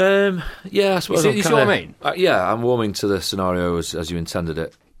 Yeah, I suppose. You see what I mean? Yeah, I'm warming to the scenario as you intended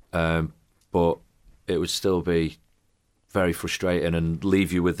it, but it would still be very frustrating and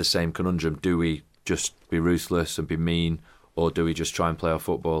leave you with the same conundrum. Do we just be ruthless and be mean, or do we just try and play our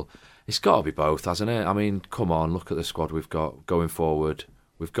football? It's got to be both, hasn't it? I mean, come on, look at the squad we've got going forward.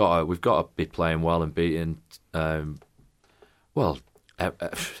 We've got to be playing well and beating. With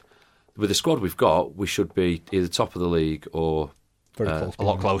the squad we've got, we should be either top of the league or very close, a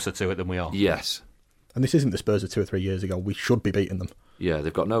lot closer to it than we are. Yes, and this isn't the Spurs of 2 or 3 years ago. We should be beating them. Yeah,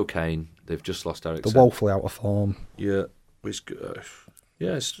 they've got no Kane. They've just lost Eriksen. They're woefully out of form. Yeah,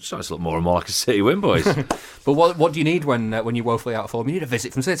 it's starting to look more and more like a City win, boys. But what do you need when you're woefully out of form? You need a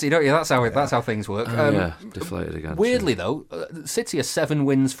visit from City, don't you? That's how things work. Deflated again. Weirdly though, City are 7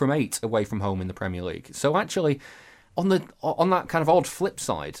 wins from 8 away from home in the Premier League. So actually, on that kind of odd flip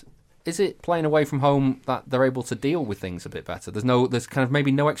side, is it playing away from home that they're able to deal with things a bit better? There's kind of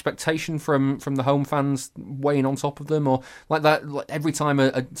maybe no expectation from the home fans weighing on top of them, or like that. Like every time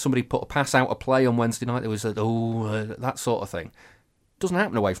somebody put a pass out of play on Wednesday night, there was that sort of thing. Doesn't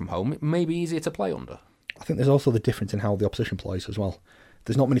happen away from home. It may be easier to play under. I think there's also the difference in how the opposition plays as well.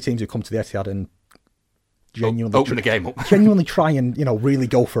 There's not many teams who come to the Etihad and genuinely open the game up. Genuinely try and really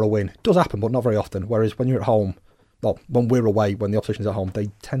go for a win. It does happen, but not very often. Whereas when you're at home, well, when we're away, when the opposition's at home, they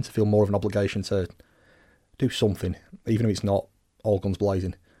tend to feel more of an obligation to do something, even if it's not all guns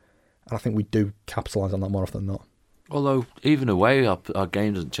blazing. And I think we do capitalise on that more often than not. Although even away, our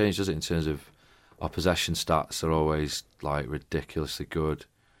game doesn't change, does it? In terms of our possession stats are always like ridiculously good.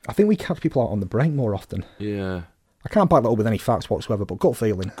 I think we catch people out on the break more often. Yeah. I can't back that up with any facts whatsoever, but gut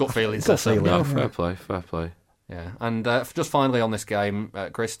feeling. Gut feeling. No, fair play. Yeah, and just finally on this game,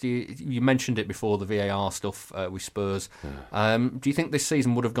 Chris, you mentioned it before, the VAR stuff with Spurs. Yeah. Do you think this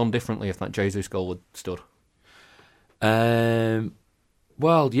season would have gone differently if that Jesus goal had stood?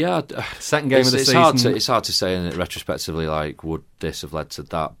 Well, yeah. Second game of the season. It's hard to say, and retrospectively, like, would this have led to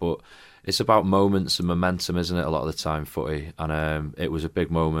that? But it's about moments and momentum, isn't it, a lot of the time, footy? And it was a big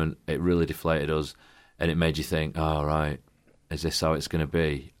moment. It really deflated us, and it made you think, oh, right, is this how it's going to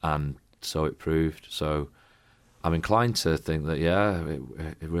be? And so it proved. So I'm inclined to think that, yeah,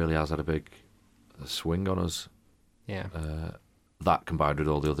 it really has had a big swing on us. Yeah. That combined with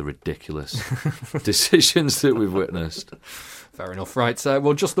all the other ridiculous decisions that we've witnessed. Fair enough. Right,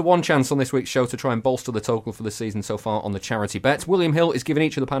 well, just the one chance on this week's show to try and bolster the total for the season so far on the charity bet. William Hill is giving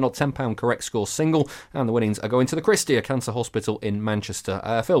each of the panel £10 correct score single, and the winnings are going to the Christie Cancer Hospital in Manchester.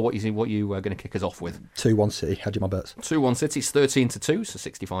 Phil, what you going to kick us off with? 2-1 City. Hedge my bets. 2-1 City. It's 13-2, so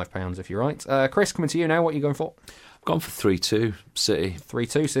 £65 if you're right. Chris, coming to you now. What are you going for? I've gone for 3-2 City.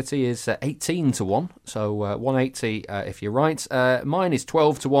 3-2 City is 18-1, so 180 if you're right. Mine is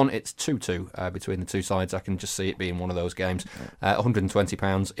 12-1. It's 2-2 between the two sides. I can just see it being one of those games.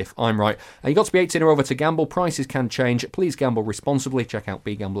 £120 if I'm right. You've got to be 18 or over to gamble. Prices can change. Please gamble responsibly. Check out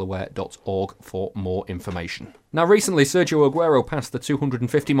begambleaware.org for more information. Now, recently, Sergio Aguero passed the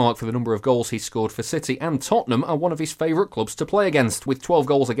 250 mark for the number of goals he's scored for City, and Tottenham are one of his favourite clubs to play against, with 12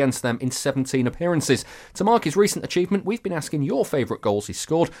 goals against them in 17 appearances. To mark his recent achievement, we've been asking your favourite goals he's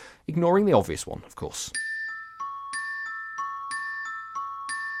scored, ignoring the obvious one, of course.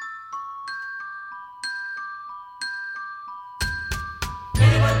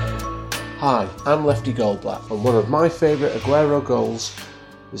 Hi, I'm Lefty Goldblatt, and one of my favourite Aguero goals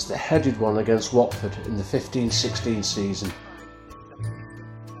is the headed one against Watford in the 15-16 season.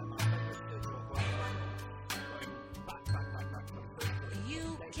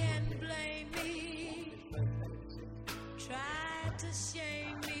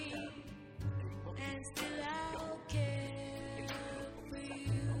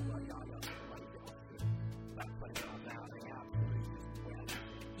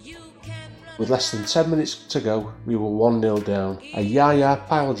 With less than 10 minutes to go, we were 1-0 down. A Yaya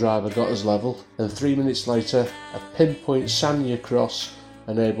pile driver got us level, and 3 minutes later, a pinpoint Sanya cross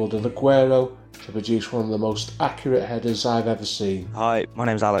enabled Aguero to produce one of the most accurate headers I've ever seen. Hi, my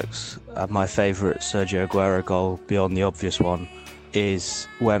name's Alex. My favourite Sergio Aguero goal, beyond the obvious one, is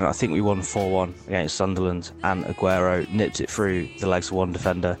when I think we won 4-1 against Sunderland and Aguero nipped it through the legs of one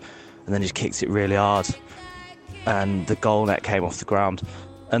defender and then just kicked it really hard and the goal net came off the ground.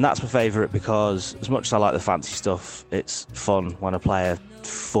 And that's my favourite because as much as I like the fancy stuff, it's fun when a player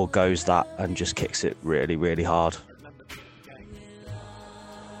forgoes that and just kicks it really, really hard.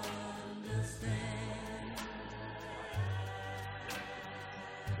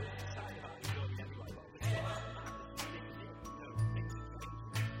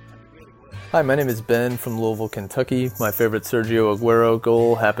 Hi, my name is Ben from Louisville, Kentucky. My favorite Sergio Aguero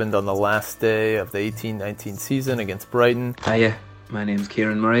goal happened on the last day of the 18-19 season against Brighton. Hiya, my name's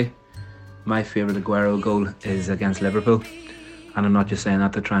Kieran Murray. My favourite Aguero goal is against Liverpool, and I'm not just saying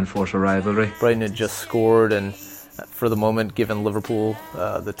that to try and force a rivalry. Brighton had just scored and for the moment given Liverpool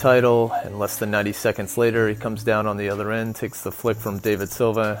the title, and less than 90 seconds later he comes down on the other end, takes the flick from David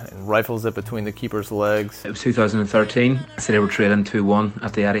Silva and rifles it between the keeper's legs. It was 2013, so they were trailing 2-1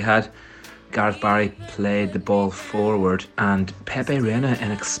 at the Etihad. Gareth Barry played the ball forward and Pepe Reina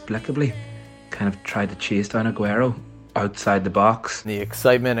inexplicably kind of tried to chase down Aguero outside the box. The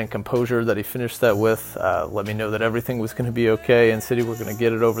excitement and composure that he finished that with let me know that everything was going to be okay and City were going to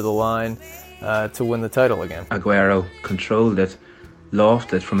get it over the line to win the title again. Aguero controlled it,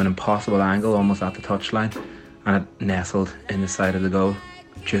 lofted it from an impossible angle almost at the touchline, and it nestled in the side of the goal.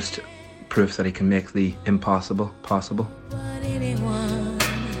 Just proof that he can make the impossible possible.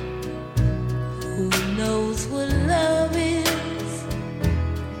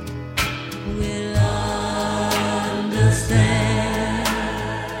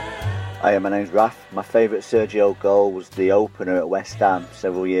 Hi, my name's Raf. My favourite Sergio goal was the opener at West Ham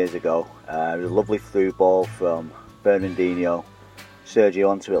several years ago. It was a lovely through ball from Fernandinho. Sergio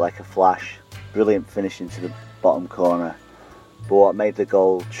onto it like a flash. Brilliant finish into the bottom corner. But what made the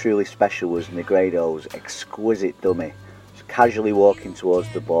goal truly special was Negredo's exquisite dummy. Just casually walking towards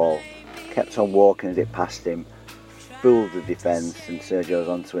the ball. Kept on walking as it passed him. Fooled the defence and Sergio's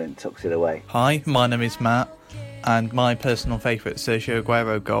onto it and tucks it away. Hi, my name is Matt. And my personal favourite Sergio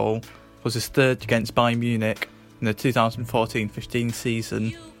Aguero goal was his third against Bayern Munich in the 2014-15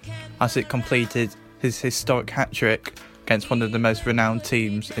 season, as it completed his historic hat-trick against one of the most renowned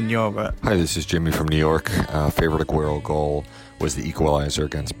teams in Europe. Hi, this is Jimmy from New York. Favourite Aguero goal was the equaliser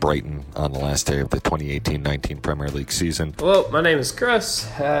against Brighton on the last day of the 2018-19 Premier League season. Hello, my name is Chris.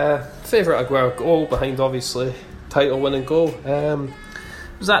 Favourite Aguero goal, behind obviously title-winning goal,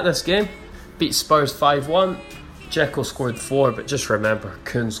 was at this game. Beat Spurs 5-1. Dzeko scored 4, but just remember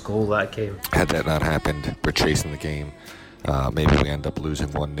Kuhn's goal that game. Had that not happened, we're chasing the game. Maybe we end up losing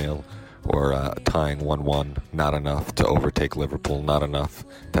 1-0 or tying 1-1. Not enough to overtake Liverpool, not enough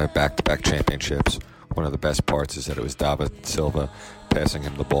to have back-to-back championships. One of the best parts is that it was David Silva passing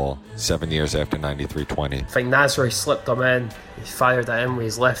him the ball 7 years after 93-20. I think Nasri slipped him in. He fired at him with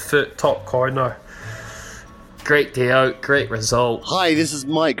his left foot, top corner. Great day out, great result. Hi, this is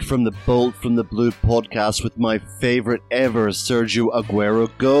Mike from the Bolt from the Blue podcast with my favourite ever Sergio Aguero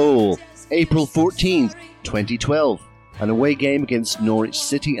goal. April 14th, 2012. An away game against Norwich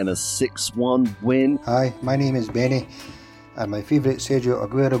City and a 6-1 win. Hi, my name is Benny, and my favourite Sergio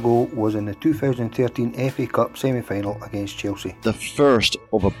Aguero goal was in the 2013 FA Cup semi-final against Chelsea. The first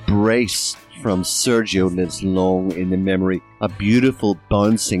of a brace from Sergio lives long in the memory. A beautiful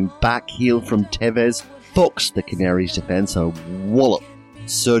bouncing back heel from Tevez foxed the Canaries' defence a wallop.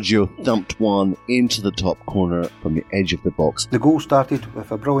 Sergio thumped one into the top corner from the edge of the box. The goal started with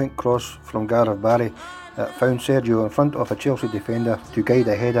a brilliant cross from Gareth Barry that found Sergio in front of a Chelsea defender to guide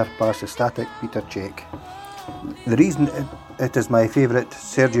a header past the static Peter Cech. The reason it is my favourite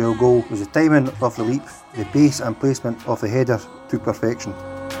Sergio goal was the timing of the leap, the pace and placement of the header to perfection.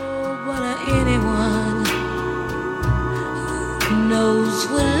 Anyone who knows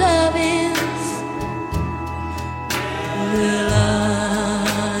what love is will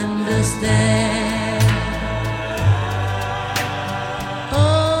understand.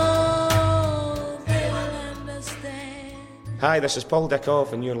 Oh, they will understand. Hi, this is Paul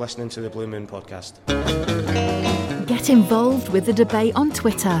Dickoff and you're listening to the Blue Moon podcast. Get involved with the debate on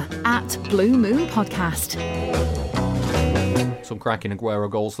Twitter at Blue Moon Podcast. Some cracking Aguero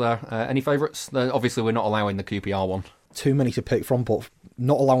goals there. Any favourites? Obviously we're not allowing the QPR one. Too many to pick from, but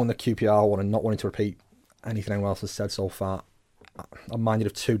not allowing the QPR one and not wanting to repeat anything anyone else has said so far. I'm minded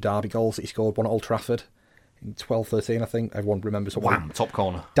of 2 Derby goals that he scored, one at Old Trafford in 12-13, I think. Everyone remembers. Wham, top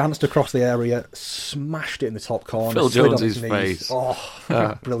corner. Danced across the area, smashed it in the top corner. Phil Jones' face. Oh,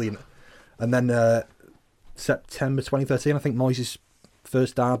 brilliant. And then September 2013, I think Moyes'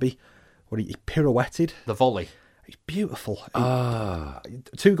 first Derby where he pirouetted. The volley. It's beautiful.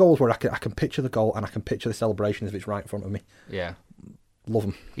 2 goals where I can picture the goal and I can picture the celebration as if it's right in front of me. Yeah. Love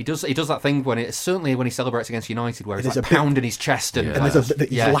him. He does that thing certainly when he celebrates against United, where he's like pounding his chest and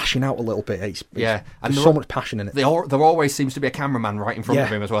he's lashing out a little bit. And there's so much passion in it. There always seems to be a cameraman right in front of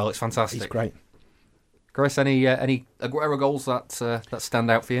him as well. It's fantastic. He's great. Chris, any Aguero goals that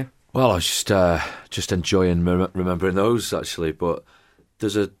stand out for you? Well, I was just enjoying remembering those actually, but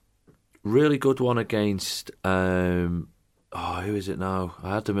there's a really good one against. Who is it now?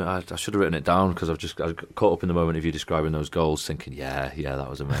 I should have written it down because I got caught up in the moment of you describing those goals, thinking, yeah, that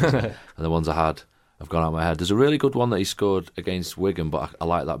was amazing. And the ones I had have gone out of my head. There's a really good one that he scored against Wigan, but I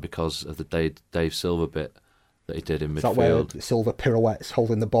like that because of the Dave Silva bit that he did in midfield. Is that where Silva pirouettes,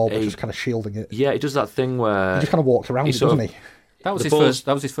 holding the ball, but just kind of shielding it? Yeah, he does that thing where he just kind of walks around it, doesn't he? That was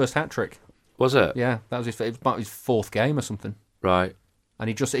his first hat trick. Was it? Yeah, that was his about his 4th game or something. Right. And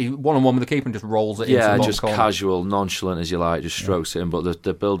he one-on-one with the keeper and just rolls it into the bottom just corner. Casual, nonchalant as you like, just strokes it in. But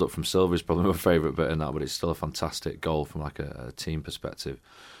the build-up from Silva is probably my favourite bit in that, but it's still a fantastic goal from like a team perspective.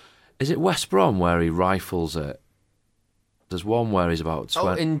 Is it West Brom where he rifles it? There's one where he's about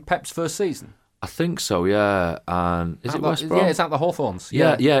 20... in Pep's first season? I think so, yeah. And is it West Brom? Yeah, it's at the Hawthorns.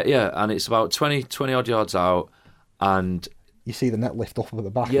 Yeah. And it's about 20-odd yards out, and... You see the net lift up at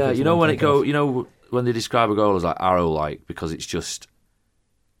the back. Yeah, when they describe a goal as like arrow-like, because it's just...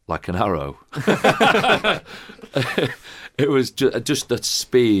 like an arrow. It was just the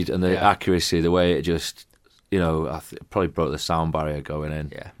speed and the accuracy, the way it just, probably broke the sound barrier going in.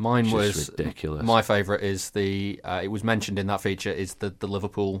 Yeah, mine was ridiculous. My favourite is it was mentioned in that feature, is the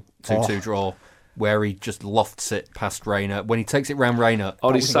Liverpool 2-2 draw, where he just lofts it past Reina. When he takes it round Reina,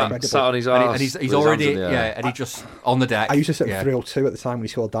 he sat on his arse, and he's already and he just on the deck. I used to sit at 302 at the time when he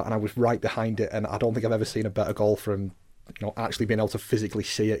scored that, and I was right behind it, and I don't think I've ever seen a better goal from actually being able to physically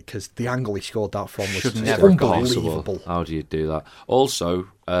see it, because the angle he scored that from was unbelievable. How do you do that? Also,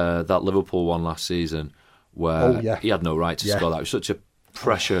 that Liverpool one last season where he had no right to score that. It was such a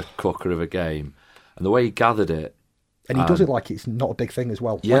pressure cooker of a game, and the way he gathered it. And he does it like it's not a big thing as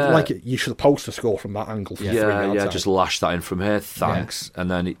well. Yeah. Like you're supposed to score from that angle. From 3 yards out. Just lash that in from here, thanks. Yeah.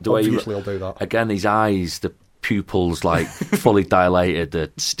 And then obviously he'll do that. Again, his eyes, the pupils like fully dilated,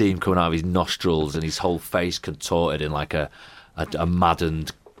 the steam coming out of his nostrils, and his whole face contorted in like a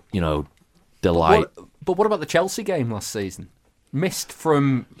maddened, delight. But what about the Chelsea game last season? Missed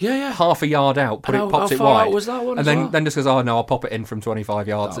from half a yard out, pops it wide. Out was that one? And then just goes, oh no, I'll pop it in from 25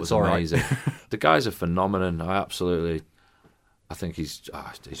 yards. That it's was all amazing. Right. The guy's a phenomenon. I think he's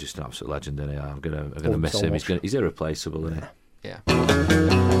just an absolute legend, isn't he? I'm gonna miss him. He's irreplaceable, isn't he? Yeah.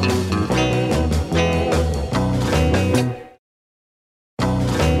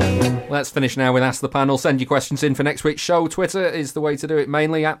 Let's finish now with Ask the Panel. Send your questions in for next week's show. Twitter is the way to do it,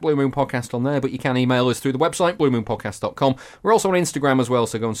 mainly at Blue Moon Podcast on there, but you can email us through the website, bluemoonpodcast.com. We're also on Instagram as well,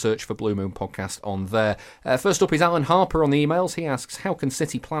 so go and search for Blue Moon Podcast on there. First up is Alan Harper on the emails. He asks, how can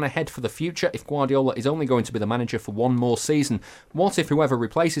City plan ahead for the future if Guardiola is only going to be the manager for one more season? What if whoever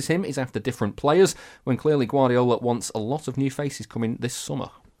replaces him is after different players, when clearly Guardiola wants a lot of new faces coming this summer?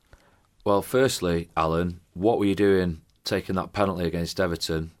 Well, firstly, Alan, what were you doing taking that penalty against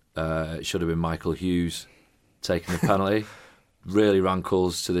Everton? It should have been Michael Hughes taking the penalty. Really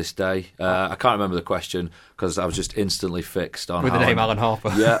rankles to this day. I can't remember the question because I was just instantly fixed on with the name Alan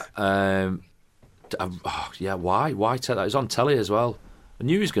Harper. Yeah. Why take that? It was on telly as well. I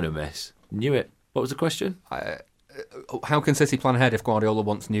knew he was going to miss. Knew it. What was the question? How can City plan ahead if Guardiola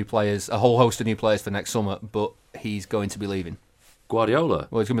wants new players, a whole host of new players for next summer, but he's going to be leaving? Guardiola?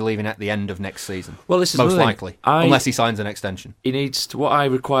 Well, he's going to be leaving at the end of next season. Well, this is most likely, unless he signs an extension. He needs to. What I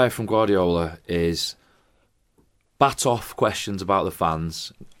require from Guardiola is bat off questions about the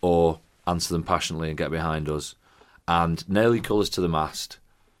fans or answer them passionately and get behind us, and nail your colours to the mast.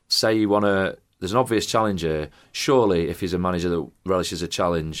 Say you want to. There's an obvious challenge here. Surely, if he's a manager that relishes a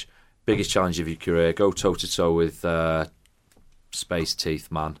challenge, biggest challenge of your career, go toe to toe with space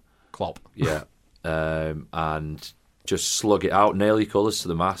teeth man Klopp. Yeah, and just slug it out, nail your colours to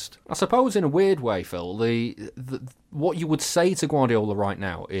the mast. I suppose in a weird way, Phil, what you would say to Guardiola right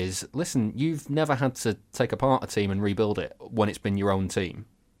now is, listen, you've never had to take apart a team and rebuild it when it's been your own team.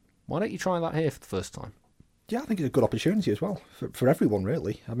 Why don't you try that here for the first time? Yeah, I think it's a good opportunity as well, for everyone,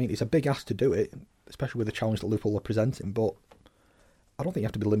 really. I mean, it's a big ask to do it, especially with the challenge that Liverpool are presenting, but I don't think you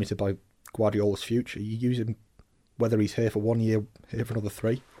have to be limited by Guardiola's future. You use him, whether he's here for 1 year, here for another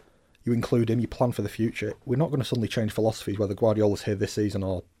 3. You include him, you plan for the future. We're not going to suddenly change philosophies whether Guardiola's here this season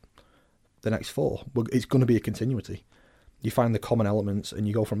or the next 4. It's going to be a continuity. You find the common elements and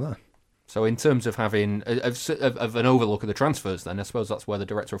you go from there. So in terms of having of an overlook of the transfers, then I suppose that's where the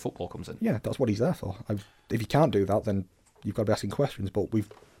director of football comes in. Yeah, that's what he's there for. If you can't do that, then you've got to be asking questions. But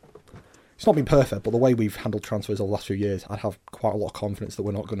it's not been perfect, but the way we've handled transfers over the last few years, I'd have quite a lot of confidence that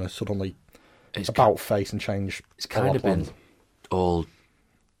we're not going to suddenly face and change. It's kind of been all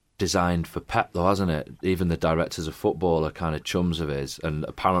designed for Pep, though, hasn't it? Even the directors of football are kind of chums of his, and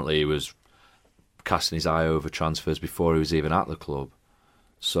apparently he was casting his eye over transfers before he was even at the club.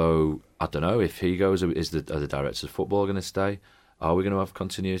 So I don't know if he goes. Are the directors of football going to stay? Are we going to have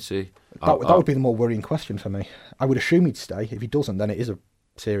continuity? That would be the more worrying question for me. I would assume he'd stay. If he doesn't, then it is a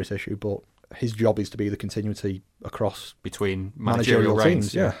serious issue. But his job is to be the continuity across between managerial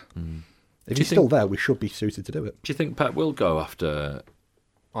reigns. Teams. Yeah. If he's still there, we should be suited to do it. Do you think Pep will go after?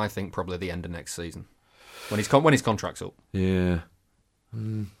 I think probably the end of next season, when his contract's up. Yeah,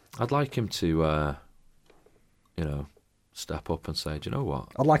 I'd like him to, step up and say, do you know what?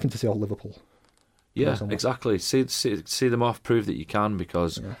 I'd like him to see all Liverpool. Yeah, exactly. See them off, prove that you can,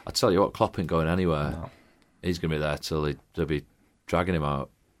 because I tell you what, Klopp ain't going anywhere. No. He's going to be there till they'll be dragging him out.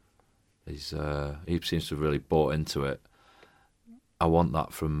 He seems to have really bought into it. I want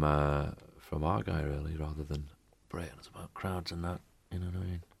that from our guy, really, rather than bragging about crowds and that. You know what I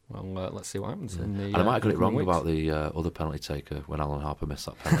mean? Well, let's see what happens. Yeah. And I might have got it wrong about the other penalty taker when Alan Harper missed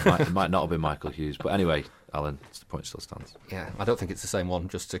that penalty. It might not have been Michael Hughes. But anyway, Alan, the point still stands. Yeah, I don't think it's the same one,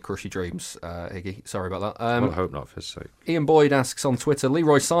 just to crush your dreams, Higgy. Sorry about that. Well, I hope not, for his sake. Ian Boyd asks on Twitter,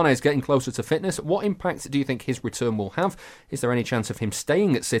 Leroy Sané is getting closer to fitness. What impact do you think his return will have? Is there any chance of him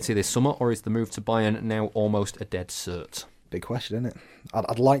staying at City this summer, or is the move to Bayern now almost a dead cert? Big question, isn't it?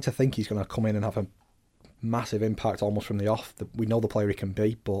 I'd like to think he's going to come in and have a massive impact almost from the off. We know the player he can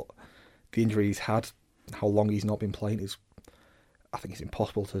be, but the injury he's had, how long he's not been playing, I think it's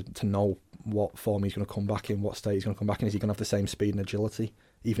impossible to know what form he's going to come back in, what state he's going to come back in. Is he going to have the same speed and agility?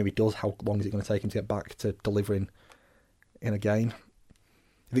 Even if he does, how long is it going to take him to get back to delivering in a game?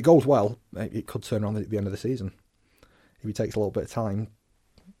 If it goes well, it could turn around at the end of the season. If he takes a little bit of time,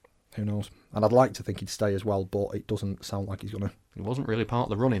 who knows? And I'd like to think he'd stay as well, but it doesn't sound like he's going to. He wasn't really part of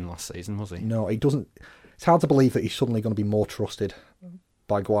the run-in last season, was he? No, he doesn't. It's hard to believe that he's suddenly going to be more trusted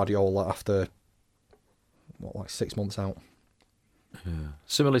by Guardiola after 6 months out. Yeah.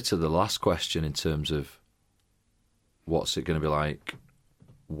 Similar to the last question in terms of what's it going to be like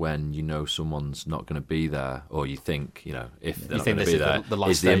when you know someone's not going to be there, or you think, if they're not going to be there,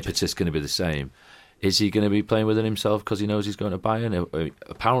 is the impetus going to be the same? Is he going to be playing within himself because he knows he's going to Bayern?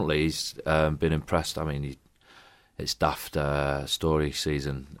 Apparently he's been impressed. I mean, it's daft story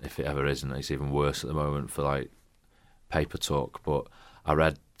season, if it ever is, and it's even worse at the moment for paper talk. But I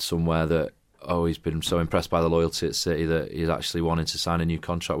read somewhere that he's been so impressed by the loyalty at City that he's actually wanting to sign a new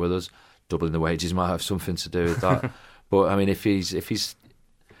contract with us. Doubling the wages might have something to do with that. But I mean, if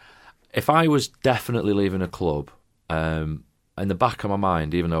I was definitely leaving a club, in the back of my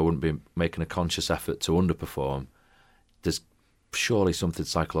mind, even though I wouldn't be making a conscious effort to underperform, there's surely something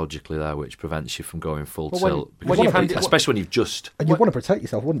psychologically there which prevents you from going full tilt. Especially when you've just... And you'd want to protect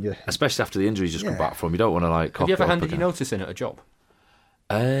yourself, wouldn't you? Especially after the injury you just come back from. You don't want to Have you ever handed your notice in at a job?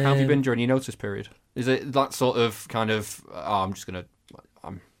 How have you been during your notice period? Is it that sort of kind of, I'm just kind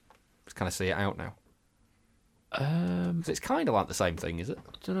of see it out now? It's kind of like the same thing, is it?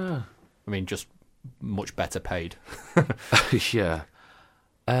 I don't know. I mean, just much better paid. Yeah.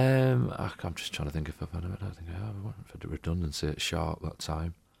 I'm just trying to think if I've had it. I don't think I have. I went for the redundancy at Sharp that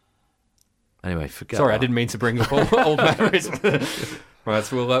time. Anyway, forget Sorry, that. I didn't mean to bring up old memories. Right,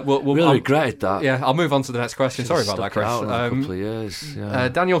 so we'll really regretted that. Yeah, I'll move on to the next question. Sorry about that, Chris. Out a couple of years. Yeah.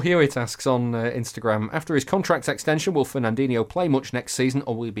 Daniel Hewitt asks on Instagram, after his contract extension, will Fernandinho play much next season,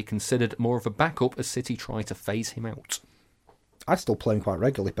 or will he be considered more of a backup as City try to phase him out? I'd still play him quite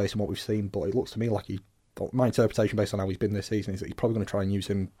regularly based on what we've seen, but it looks to me like my interpretation based on how he's been this season is that he's probably going to try and use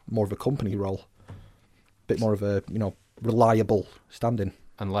him more of a company role, a bit more of a reliable stand-in,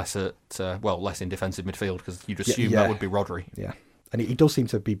 and less in defensive midfield, because you'd assume that would be Rodri. Yeah, and he does seem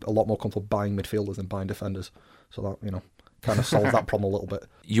to be a lot more comfortable buying midfielders than buying defenders, so that kind of solves that problem a little bit.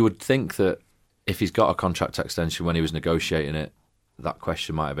 You would think that if he's got a contract extension when he was negotiating it, that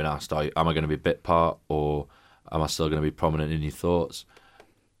question might have been asked: am I going to be bit part, or am I still going to be prominent in your thoughts?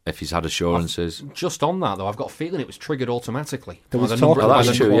 If he's had assurances. Just on that, though, I've got a feeling it was triggered automatically. That's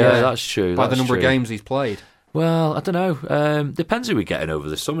true. That's true. By the number of games he's played. Well, I don't know. Depends who we're getting over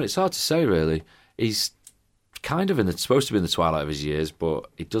the summer. It's hard to say, really. He's kind of supposed to be in the twilight of his years,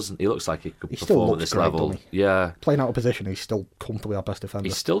 but he doesn't. He looks like he could perform at this level. Yeah, playing out of position, he's still comfortably our best defender.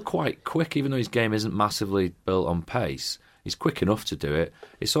 He's still quite quick, even though his game isn't massively built on pace. He's quick enough to do it.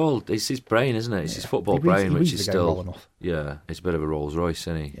 It's his brain, isn't it? It's his football He reads brain, which is the game well still enough. Yeah. It's a bit of a Rolls Royce,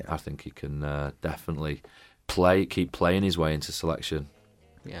 isn't he? I think he can definitely keep playing his way into selection.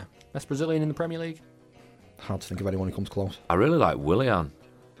 Yeah, best Brazilian in the Premier League. Hard to think of anyone who comes close. I really like Willian,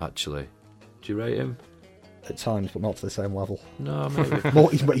 actually. Do you rate him? At times, but not to the same level. No, maybe.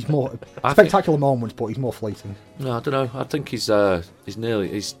 He's more spectacular moments, but he's more fleeting. No, I don't know. I think he's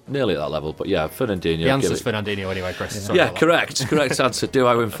nearly at that level. But yeah, Fernandinho. The answer's Fernandinho anyway, Chris. Yeah, correct answer. Do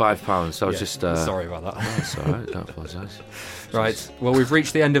I win £5? I was just sorry about that. That's all right. Don't apologise. Right, well, we've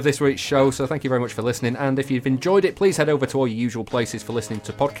reached the end of this week's show, so thank you very much for listening. And if you've enjoyed it, please head over to all your usual places for listening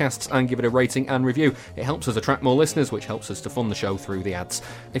to podcasts and give it a rating and review. It helps us attract more listeners, which helps us to fund the show through the ads.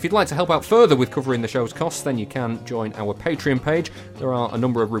 If you'd like to help out further with covering the show's costs, then you can join our Patreon page. There are a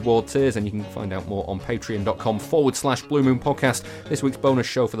number of reward tiers, and you can find out more on patreon.com/Blue Moon Podcast. This week's bonus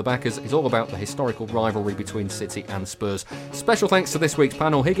show for the backers is all about the historical rivalry between City and Spurs. Special thanks to this week's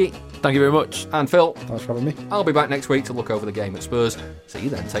panel, Higgy. Thank you very much. And Phil. Thanks for having me. I'll be back next week to look over the game at Spurs. See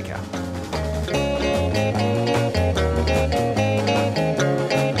you then. Take care.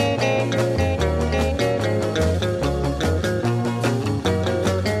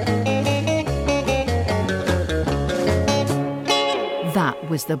 That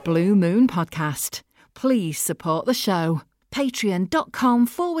was the Blue Moon Podcast. Please support the show.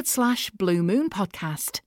 Patreon.com/Blue Moon Podcast.